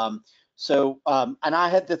 And I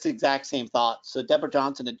had this exact same thought. So Deborah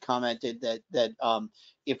Johnson had commented that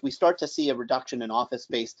if we start to see a reduction in office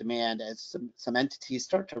space demand as some entities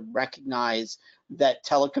start to recognize that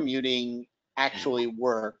telecommuting actually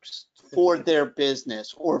works for their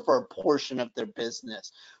business or for a portion of their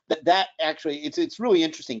business, that actually it's really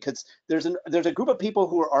interesting, because there's a group of people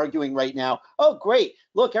who are arguing right now, oh great,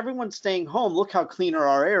 look, everyone's staying home, look how cleaner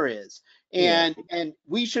our air is, and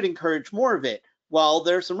we should encourage more of it. Well,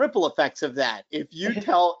 there's some ripple effects of that. If you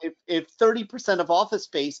if 30% of office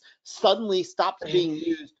space suddenly stops being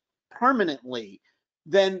used permanently,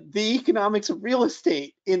 then the economics of real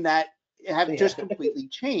estate in that have just completely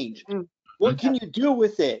changed. What can you do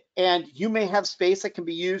with it? And you may have space that can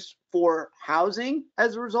be used for housing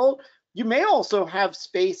as a result. You may also have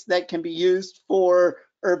space that can be used for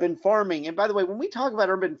urban farming. And by the way, when we talk about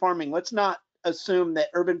urban farming, let's not assume that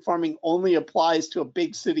urban farming only applies to a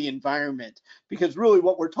big city environment, because really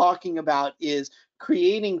what we're talking about is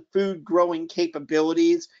creating food growing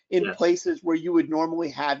capabilities in places where you would normally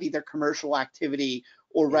have either commercial activity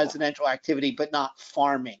or residential activity, but not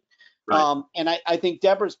farming. Right. And I think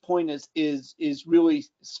Deborah's point is really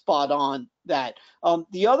spot on that.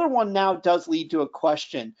 The other one now does lead to a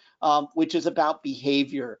question, which is about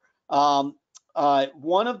behavior. One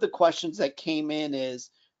of the questions that came in is,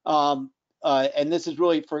 and this is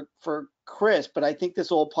really for Chris, but I think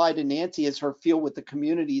this will apply to Nancy as her feel with the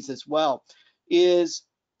communities as well, is,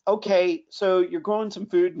 okay, so you're growing some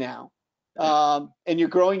food now, and you're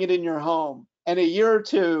growing it in your home, and a year or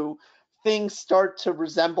two, things start to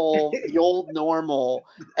resemble the old normal,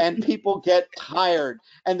 and people get tired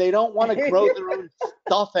and they don't want to grow their own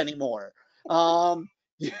stuff anymore. And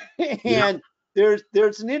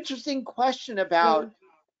there's an interesting question about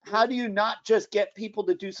how do you not just get people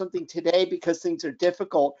to do something today because things are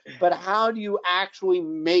difficult, but how do you actually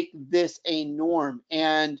make this a norm?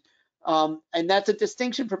 And that's a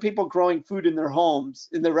distinction for people growing food in their homes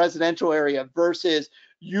in the residential area versus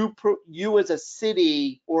you as a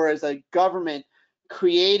city or as a government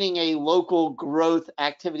creating a local growth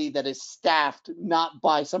activity that is staffed not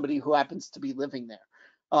by somebody who happens to be living there.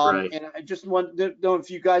 Right. And I just want to know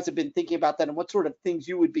if you guys have been thinking about that and what sort of things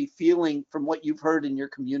you would be feeling from what you've heard in your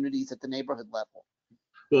communities at the neighborhood level.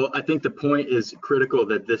 Well, I think the point is critical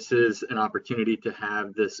that this is an opportunity to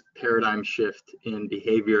have this paradigm shift in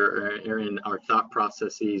behavior or in our thought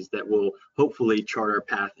processes that will hopefully chart our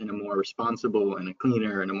path in a more responsible and a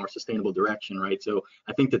cleaner and a more sustainable direction, right? So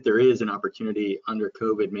I think that there is an opportunity under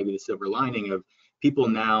COVID, maybe the silver lining of people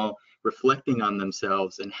now reflecting on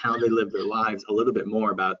themselves and how they live their lives a little bit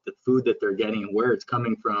more about the food that they're getting and where it's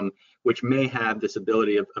coming from, which may have this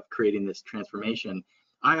ability of creating this transformation.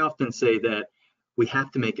 I often say that we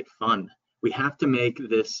have to make it fun. We have to make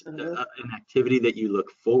this an activity that you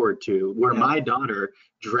look forward to, where my daughter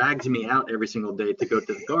drags me out every single day to go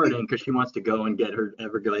to the garden because she wants to go and get her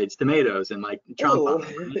Everglades tomatoes and like chomp on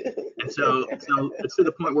them. Right? And so it's to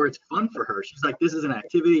the point where it's fun for her. She's like, this is an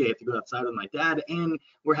activity. I have to go outside with my dad and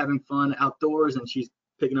we're having fun outdoors, and she's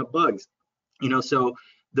picking up bugs. So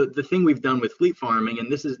the thing we've done with Fleet Farming,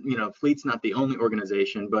 and this is, Fleet's not the only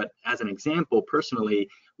organization, but as an example, personally,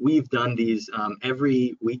 we've done these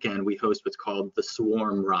every weekend. We host what's called the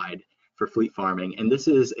Swarm Ride for Fleet Farming. And this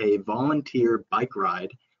is a volunteer bike ride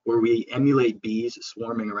where we emulate bees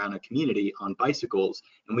swarming around a community on bicycles.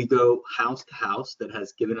 And we go house to house that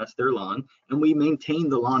has given us their lawn, and we maintain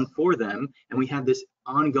the lawn for them. And we have this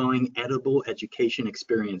ongoing edible education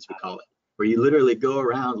experience, we call it, where you literally go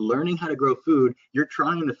around learning how to grow food. You're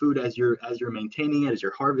trying the food as you're maintaining it, as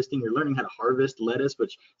you're harvesting. You're learning how to harvest lettuce,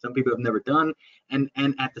 which some people have never done. And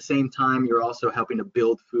at the same time, you're also helping to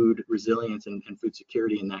build food resilience and food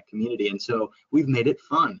security in that community. And so we've made it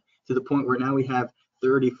fun to the point where now we have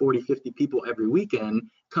 30, 40, 50 people every weekend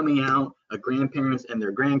coming out, grandparents and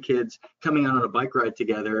their grandkids coming out on a bike ride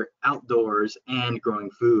together outdoors and growing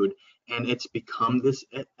food. And it's become this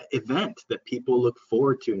event that people look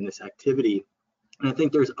forward to in this activity. And I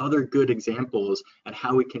think there's other good examples at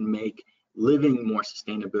how we can make living more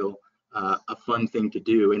sustainable a fun thing to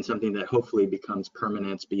do, and something that hopefully becomes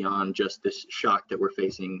permanence beyond just this shock that we're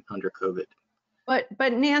facing under COVID.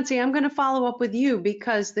 But Nancy, I'm going to follow up with you,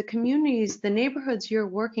 because the communities, the neighborhoods you're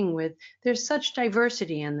working with, there's such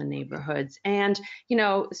diversity in the neighborhoods, and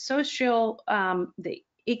social, the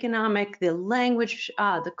economic, the language,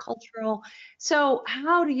 the cultural. So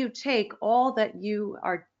how do you take all that you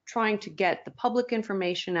are trying to get the public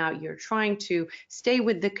information out. You're trying to stay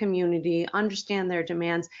with the community, understand their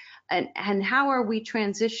demands. And how are we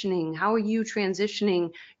transitioning? How are you transitioning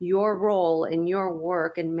your role in your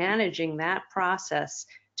work and managing that process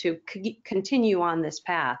to continue on this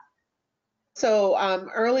path? So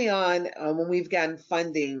early on, when we've gotten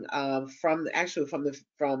funding from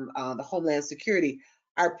the Homeland Security,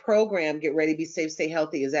 our program Get Ready, Be Safe, Stay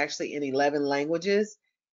Healthy is actually in 11 languages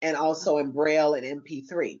and also in Braille and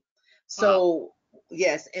MP3. So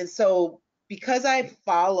yes, and so because I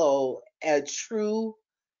follow a true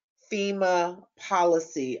FEMA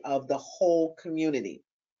policy of the whole community,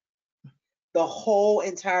 the whole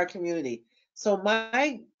entire community. So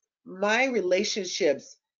my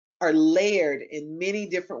relationships are layered in many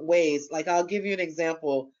different ways. Like I'll give you an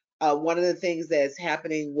example. One of the things that's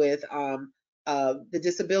happening with the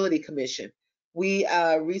Disability Commission. We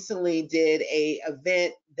recently did a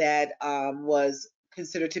event that was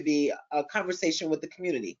considered to be a conversation with the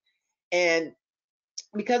community, and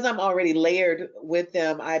because I'm already layered with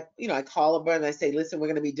them, I call them and I say, listen, we're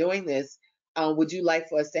going to be doing this. Would you like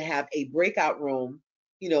for us to have a breakout room,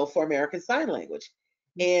 for American Sign Language?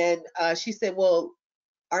 And she said, well,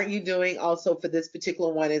 aren't you doing also for this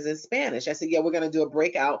particular one is in Spanish? I said, yeah, we're going to do a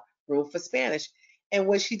breakout room for Spanish. And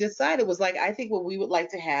what she decided was like, I think what we would like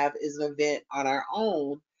to have is an event on our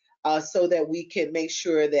own so that we can make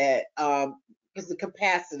sure that because the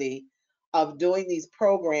capacity of doing these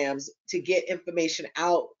programs to get information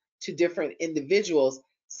out to different individuals,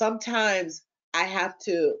 sometimes I have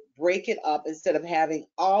to break it up instead of having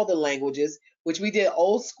all the languages, which we did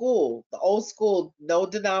old school. The old school,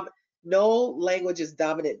 no language is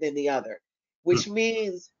dominant than the other, which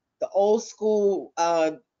means the old school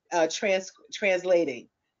translating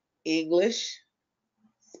English,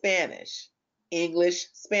 Spanish, English,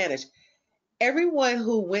 Spanish. Everyone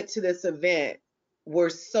who went to this event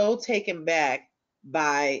were so taken back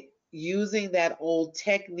by using that old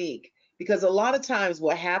technique, because a lot of times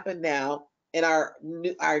what happened now in our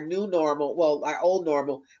new normal, well, our old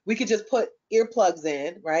normal, we could just put earplugs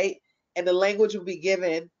in, right? And the language will be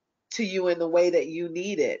given to you in the way that you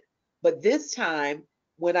need it. But this time,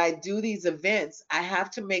 when I do these events, I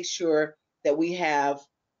have to make sure that we have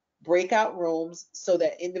breakout rooms so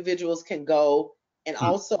that individuals can go and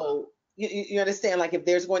also, you understand, like if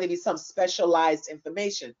there's going to be some specialized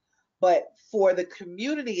information. But for the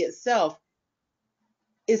community itself,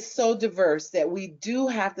 is so diverse that we do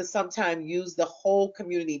have to sometimes use the whole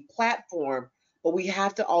community platform, but we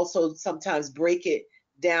have to also sometimes break it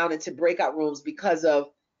down into breakout rooms because of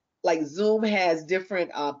like Zoom has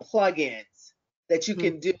different plugins that you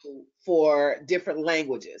can do for different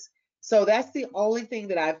languages. So that's the only thing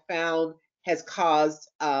that I've found has caused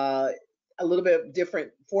a little bit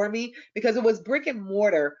different for me, because it was brick and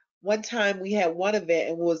mortar. One time we had one event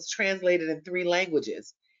and was translated in 3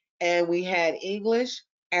 languages, and we had English,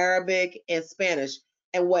 Arabic, and Spanish.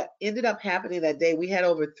 And what ended up happening that day, we had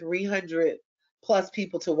over 300 plus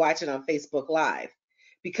people to watch it on Facebook Live,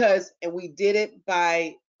 and we did it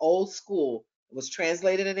by old school. It was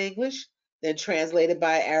translated in English, then translated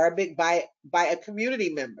by Arabic by a community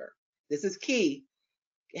member. This is key.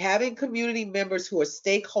 Having community members who are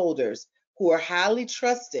stakeholders, who are highly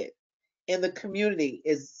trusted in the community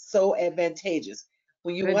is so advantageous.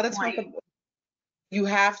 When you want to talk about, you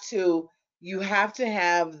have to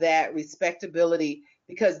have that respectability,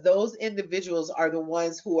 because those individuals are the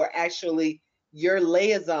ones who are actually your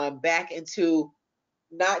liaison back into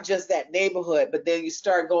not just that neighborhood, but then you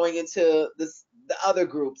start going into the other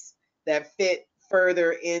groups that fit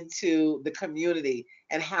further into the community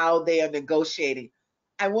and how they are negotiating.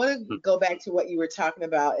 I want to go back to what you were talking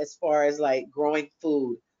about as far as like growing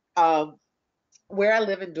food. Where I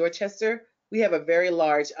live in Dorchester, we have a very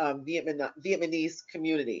large Vietnamese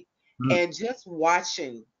community. And just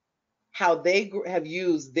watching how they have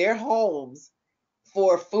used their homes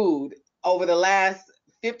for food over the last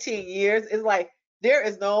 15 years is like, there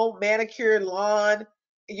is no manicured lawn,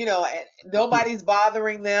 nobody's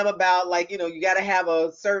bothering them about like, you got to have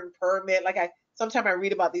a certain permit. Like sometimes I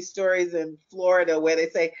read about these stories in Florida where they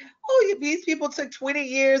say, oh, these people took 20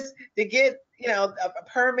 years to get, a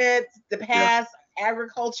permit to pass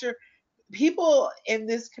agriculture. People in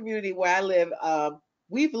this community where I live,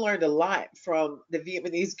 we've learned a lot from the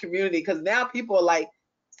Vietnamese community, because now people are like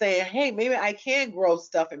saying, hey, maybe I can grow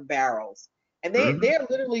stuff in barrels. And they're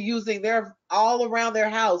literally they're all around their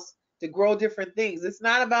house to grow different things. It's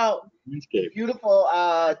not about beautiful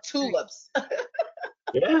tulips.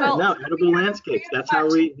 Edible landscapes. That's how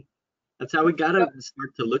we gotta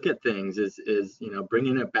start to look at things, is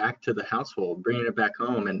bringing it back to the household, bringing it back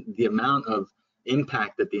home. And the amount of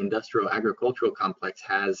impact that the industrial agricultural complex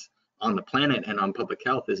has on the planet and on public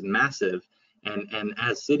health is massive. And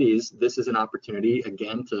as cities, this is an opportunity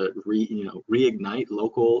again to reignite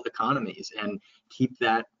local economies and keep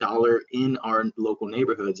that dollar in our local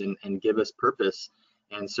neighborhoods and give us purpose.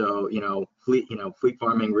 And so, fleet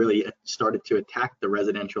farming really started to attack the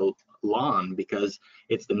residential lawn because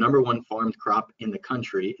it's the #1 farmed crop in the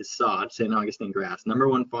country is sod, St. Augustine grass,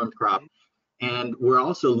 #1 farmed crop. And we're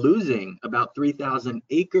also losing about 3,000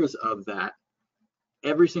 acres of that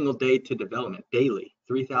every single day to development, daily,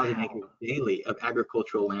 3,000 acres daily of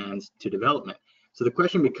agricultural lands to development. So the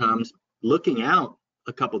question becomes, looking out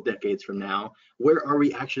a couple decades from now, where are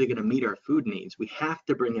we actually going to meet our food needs? We have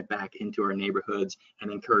to bring it back into our neighborhoods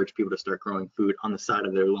and encourage people to start growing food on the side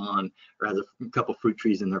of their lawn or as a couple fruit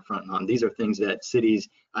trees in their front lawn. These are things that cities,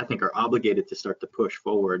 I think, are obligated to start to push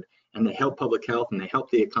forward, and they help public health and they help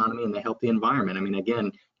the economy and they help the environment. I mean,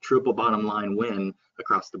 again, triple bottom line win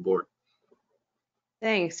across the board.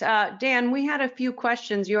 Thanks. Dan, we had a few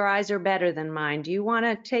questions. Your eyes are better than mine. Do you want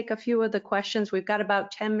to take a few of the questions? We've got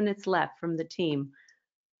about 10 minutes left from the team.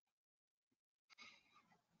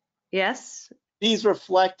 Yes? These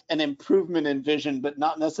reflect an improvement in vision, but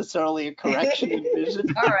not necessarily a correction in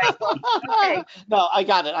vision. All right. Well, okay. No, I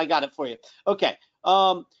got it for you. Okay.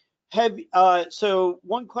 So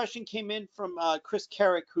one question came in from Chris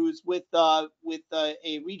Carrick, who's with a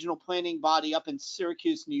regional planning body up in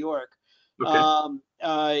Syracuse, New York. Okay.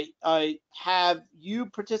 Have you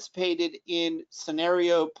participated in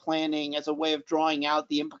scenario planning as a way of drawing out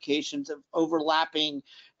the implications of overlapping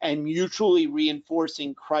and mutually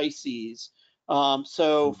reinforcing crises?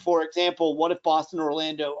 So, for example, what if Boston or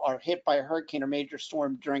Orlando are hit by a hurricane or major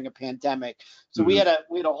storm during a pandemic? So we had a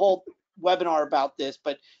whole webinar about this,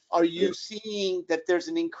 but are you seeing that there's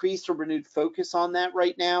an increased or renewed focus on that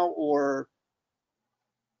right now, or?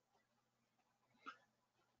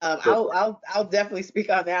 I'll definitely speak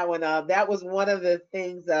on that one. That was one of the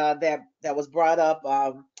things that was brought up.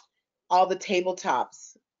 All the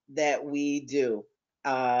tabletops that we do.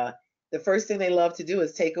 The first thing they love to do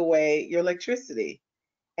is take away your electricity,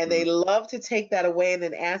 and they love to take that away and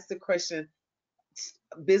then ask the question,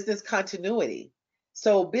 business continuity.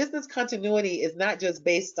 So business continuity is not just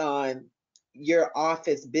based on your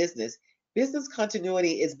office business. Business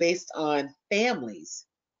continuity is based on families.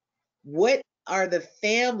 What are the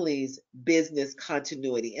families' business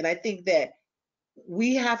continuity? And I think that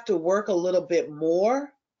we have to work a little bit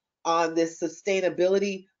more on this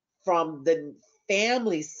sustainability from the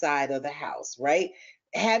family side of the house, right?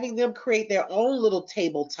 Having them create their own little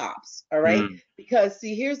tabletops, all right? Because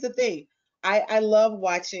see, here's the thing. I love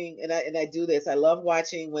watching, and I do this, I love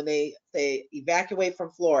watching when they evacuate from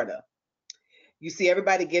Florida. You see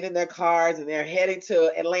everybody get in their cars and they're heading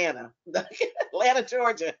to Atlanta, Atlanta,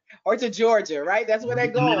 Georgia, or to Georgia, right? That's where they're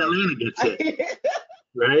going. Atlanta gets it,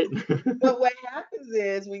 right? But what happens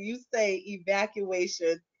is when you say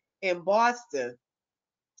evacuation in Boston,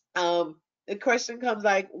 the question comes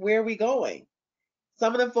like, where are we going?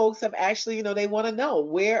 Some of the folks have actually, they want to know,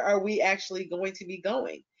 where are we actually going to be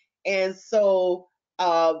going? And so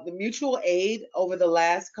the mutual aid over the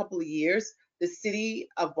last couple of years, the city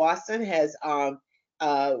of Boston has,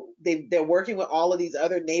 they're working with all of these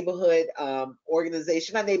other neighborhood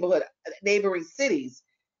organizations, not neighborhood, neighboring cities,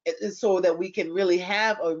 so that we can really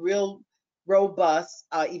have a real robust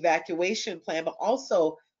evacuation plan. But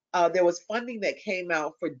also there was funding that came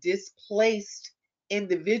out for displaced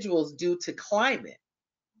individuals due to climate.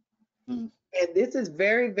 And this is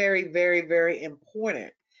very, very, very, very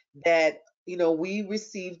important that, we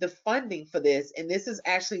receive the funding for this. And this is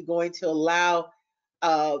actually going to allow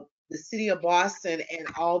the city of Boston and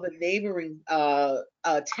all the neighboring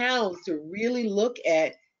towns to really look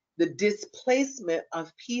at the displacement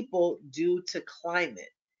of people due to climate.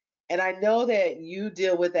 And I know that you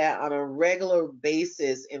deal with that on a regular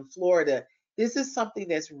basis in Florida. This is something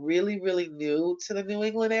that's really, really new to the New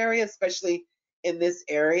England area, especially in this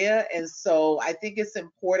area. And so I think it's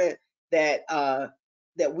important that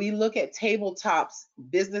that we look at tabletops,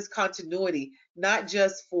 business continuity, not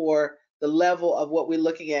just for the level of what we're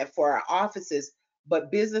looking at for our offices,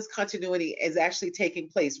 but business continuity is actually taking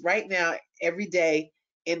place right now, every day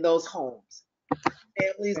in those homes.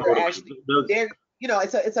 Families are actually,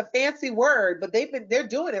 it's a fancy word, but they're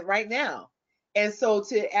doing it right now. And so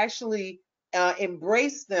to actually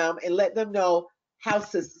embrace them and let them know how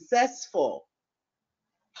successful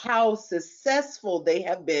they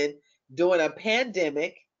have been during a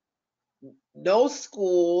pandemic, no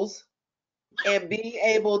schools, and being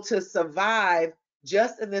able to survive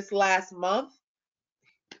just in this last month.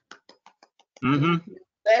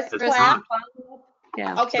 Let's clap.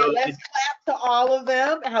 Yeah. Okay, So let's clap to all of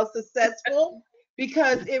them, how successful,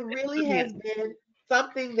 because it really has been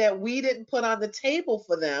something that we didn't put on the table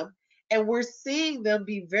for them. And we're seeing them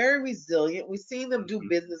be very resilient. We're seeing them do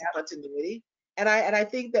business continuity. And I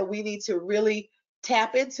think that we need to really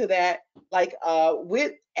tap into that, like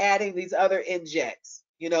with adding these other injects,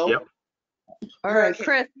 you know? Yep. All right,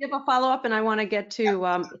 Chris, you have a follow-up, and I want to get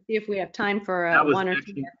to see if we have time for one or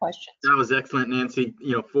two more questions. That was excellent, Nancy.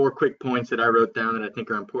 4 quick points that I wrote down that I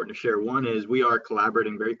think are important to share. One is we are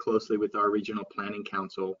collaborating very closely with our regional planning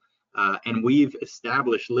council, and we've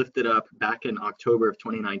lifted up back in October of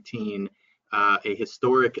 2019, a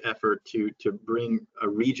historic effort to bring a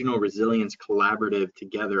regional resilience collaborative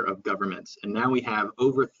together of governments. And now we have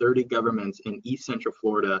over 30 governments in East Central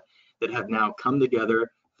Florida that have now come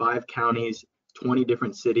together, 5 counties, 20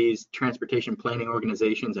 different cities, transportation planning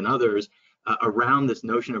organizations, and others around this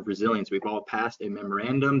notion of resilience. We've all passed a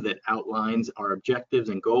memorandum that outlines our objectives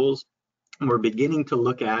and goals. And we're beginning to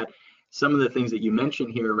look at some of the things that you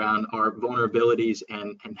mentioned here around our vulnerabilities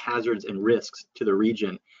and hazards and risks to the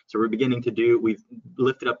region. So we've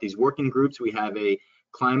lifted up these working groups. We have a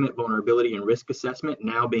climate vulnerability and risk assessment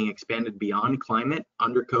now being expanded beyond climate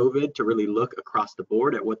under COVID to really look across the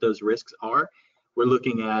board at what those risks are. We're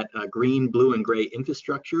looking at green, blue, and gray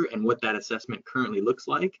infrastructure and what that assessment currently looks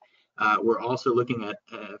like. We're also looking at,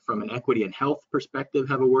 from an equity and health perspective,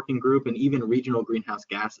 have a working group, and even regional greenhouse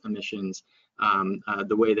gas emissions,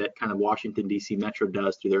 the way that kind of Washington, D.C. Metro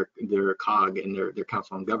does through their COG and their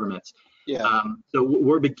Council on Governments. Yeah. So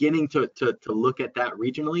we're beginning to look at that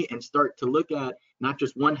regionally and start to look at not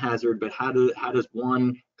just one hazard, but how does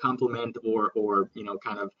one complement or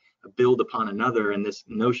kind of build upon another. And this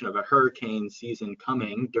notion of a hurricane season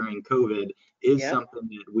coming during COVID is something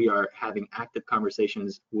that we are having active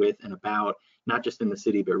conversations with and about, not just in the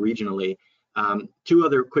city, but regionally. 2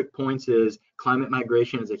 other quick points is climate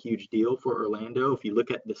migration is a huge deal for Orlando. If you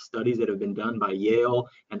look at the studies that have been done by Yale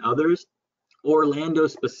and others, Orlando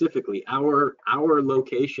specifically, our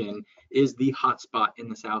location is the hotspot in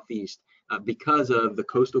the Southeast because of the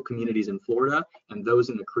coastal communities in Florida and those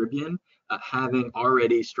in the Caribbean having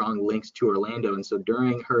already strong links to Orlando. And so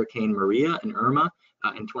during Hurricane Maria and Irma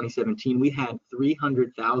in 2017, we had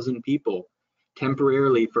 300,000 people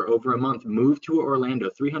temporarily for over a month move to Orlando,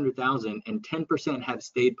 300,000, and 10% have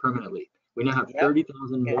stayed permanently. We now have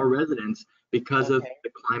 30,000 more residents because of the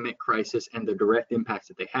climate crisis and the direct impacts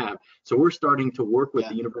that they have. So we're starting to work with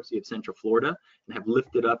the University of Central Florida and have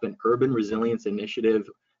lifted up an urban resilience initiative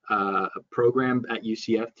program at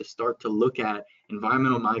UCF to start to look at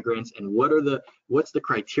environmental migrants and what's the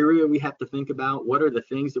criteria we have to think about, what are the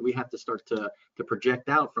things that we have to start to project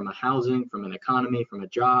out from a housing, from an economy, from a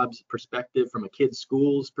jobs perspective, from a kid's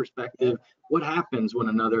schools perspective. What happens when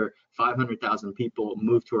another 500,000 people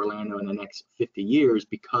move to Orlando in the next 50 years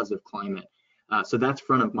because of climate? So that's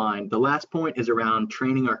front of mind. The last point is around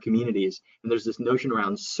training our communities. And there's this notion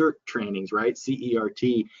around CERT trainings, right?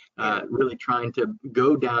 CERT, really trying to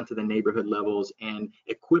go down to the neighborhood levels and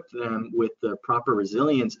equip them with the proper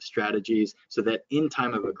resilience strategies so that in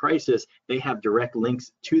time of a crisis, they have direct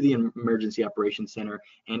links to the Emergency Operations Center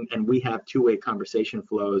and we have 2-way conversation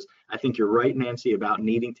flows. I think you're right, Nancy, about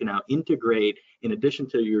needing to now integrate, in addition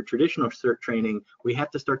to your traditional CERT training, we have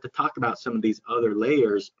to start to talk about some of these other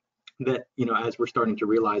layers that, as we're starting to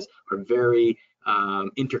realize are very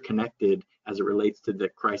interconnected as it relates to the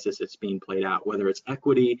crisis that's being played out, whether it's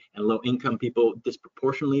equity and low income people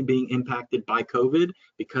disproportionately being impacted by COVID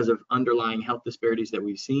because of underlying health disparities that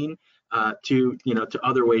we've seen, to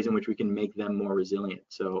other ways in which we can make them more resilient.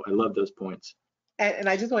 So I love those points. And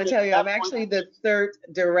I just want to tell you, I'm actually the CERT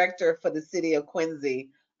director for the city of Quincy.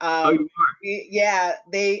 Oh, you are? Yeah,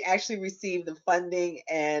 they actually received the funding,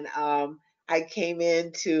 and I came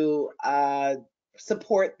in to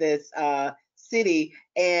support this city,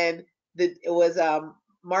 and it was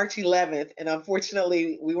March 11th, and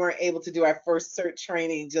unfortunately we weren't able to do our first CERT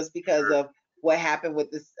training just because of what happened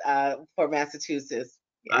with this for Massachusetts.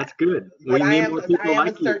 That's good. But I am more people a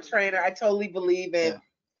like CERT trainer. I totally believe in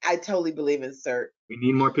CERT. We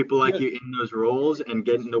need more people like you in those roles and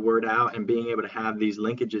getting the word out and being able to have these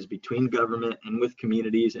linkages between government and with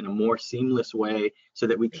communities in a more seamless way so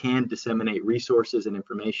that we can disseminate resources and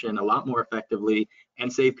information a lot more effectively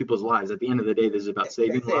and save people's lives. At the end of the day, this is about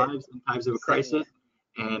saving lives in times of a crisis,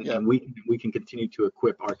 and we can continue to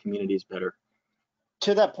equip our communities better.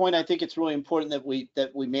 To that point, I think it's really important that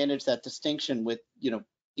we manage that distinction with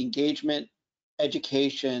engagement,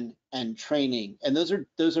 education, and training. And those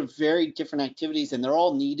are very different activities, and they're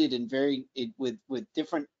all needed and with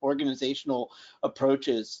different organizational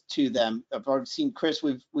approaches to them. I've already seen Chris,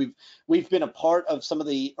 we've been a part of some of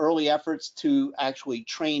the early efforts to actually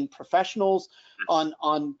train professionals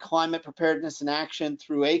on climate preparedness and action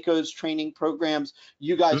through ACCO's training programs.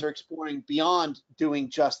 You guys are exploring beyond doing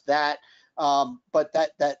just that. But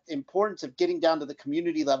that importance of getting down to the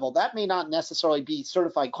community level, that may not necessarily be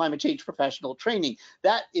certified climate change professional training.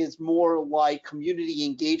 That is more like community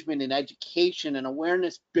engagement and education and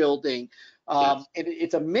awareness building.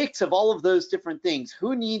 It's a mix of all of those different things.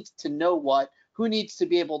 Who needs to know what? Who needs to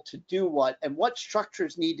be able to do what? And what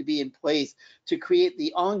structures need to be in place to create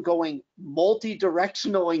the ongoing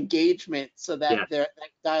multi-directional engagement so that that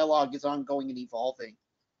dialogue is ongoing and evolving?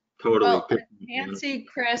 Totally. Well, Nancy,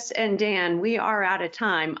 Chris, and Dan, we are out of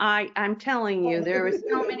time. I'm telling you, there were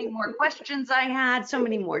so many more questions I had, so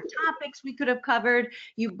many more topics we could have covered.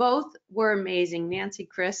 You both were amazing. Nancy,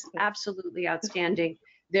 Chris, absolutely outstanding.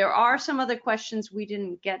 There are some other questions we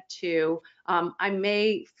didn't get to. I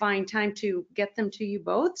may find time to get them to you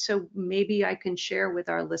both, so maybe I can share with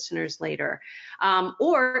our listeners later,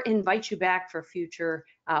 or invite you back for future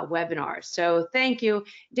webinars. So thank you.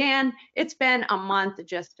 Dan, it's been a month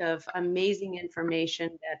just of amazing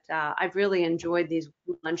information that I've really enjoyed these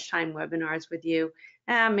lunchtime webinars with you.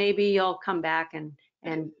 Maybe you'll come back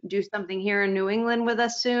and do something here in New England with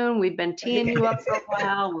us soon. We've been teeing you up for a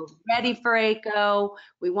while. We're ready for ACCO.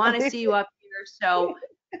 We want to see you up here. So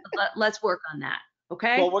let's work on that.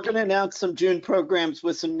 Okay. Well, we're going to announce some June programs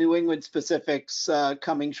with some New England specifics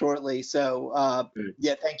coming shortly. So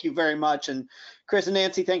yeah, thank you very much. And Chris and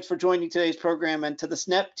Nancy, thanks for joining today's program. And to the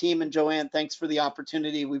SNEP team and Joanne, thanks for the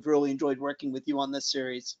opportunity. We've really enjoyed working with you on this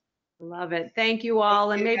series. Love it. Thank you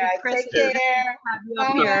all. And maybe Chris, take care. have you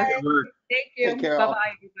up here. Bye. Thank you. Take care, all.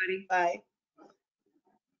 Bye-bye, everybody. Bye.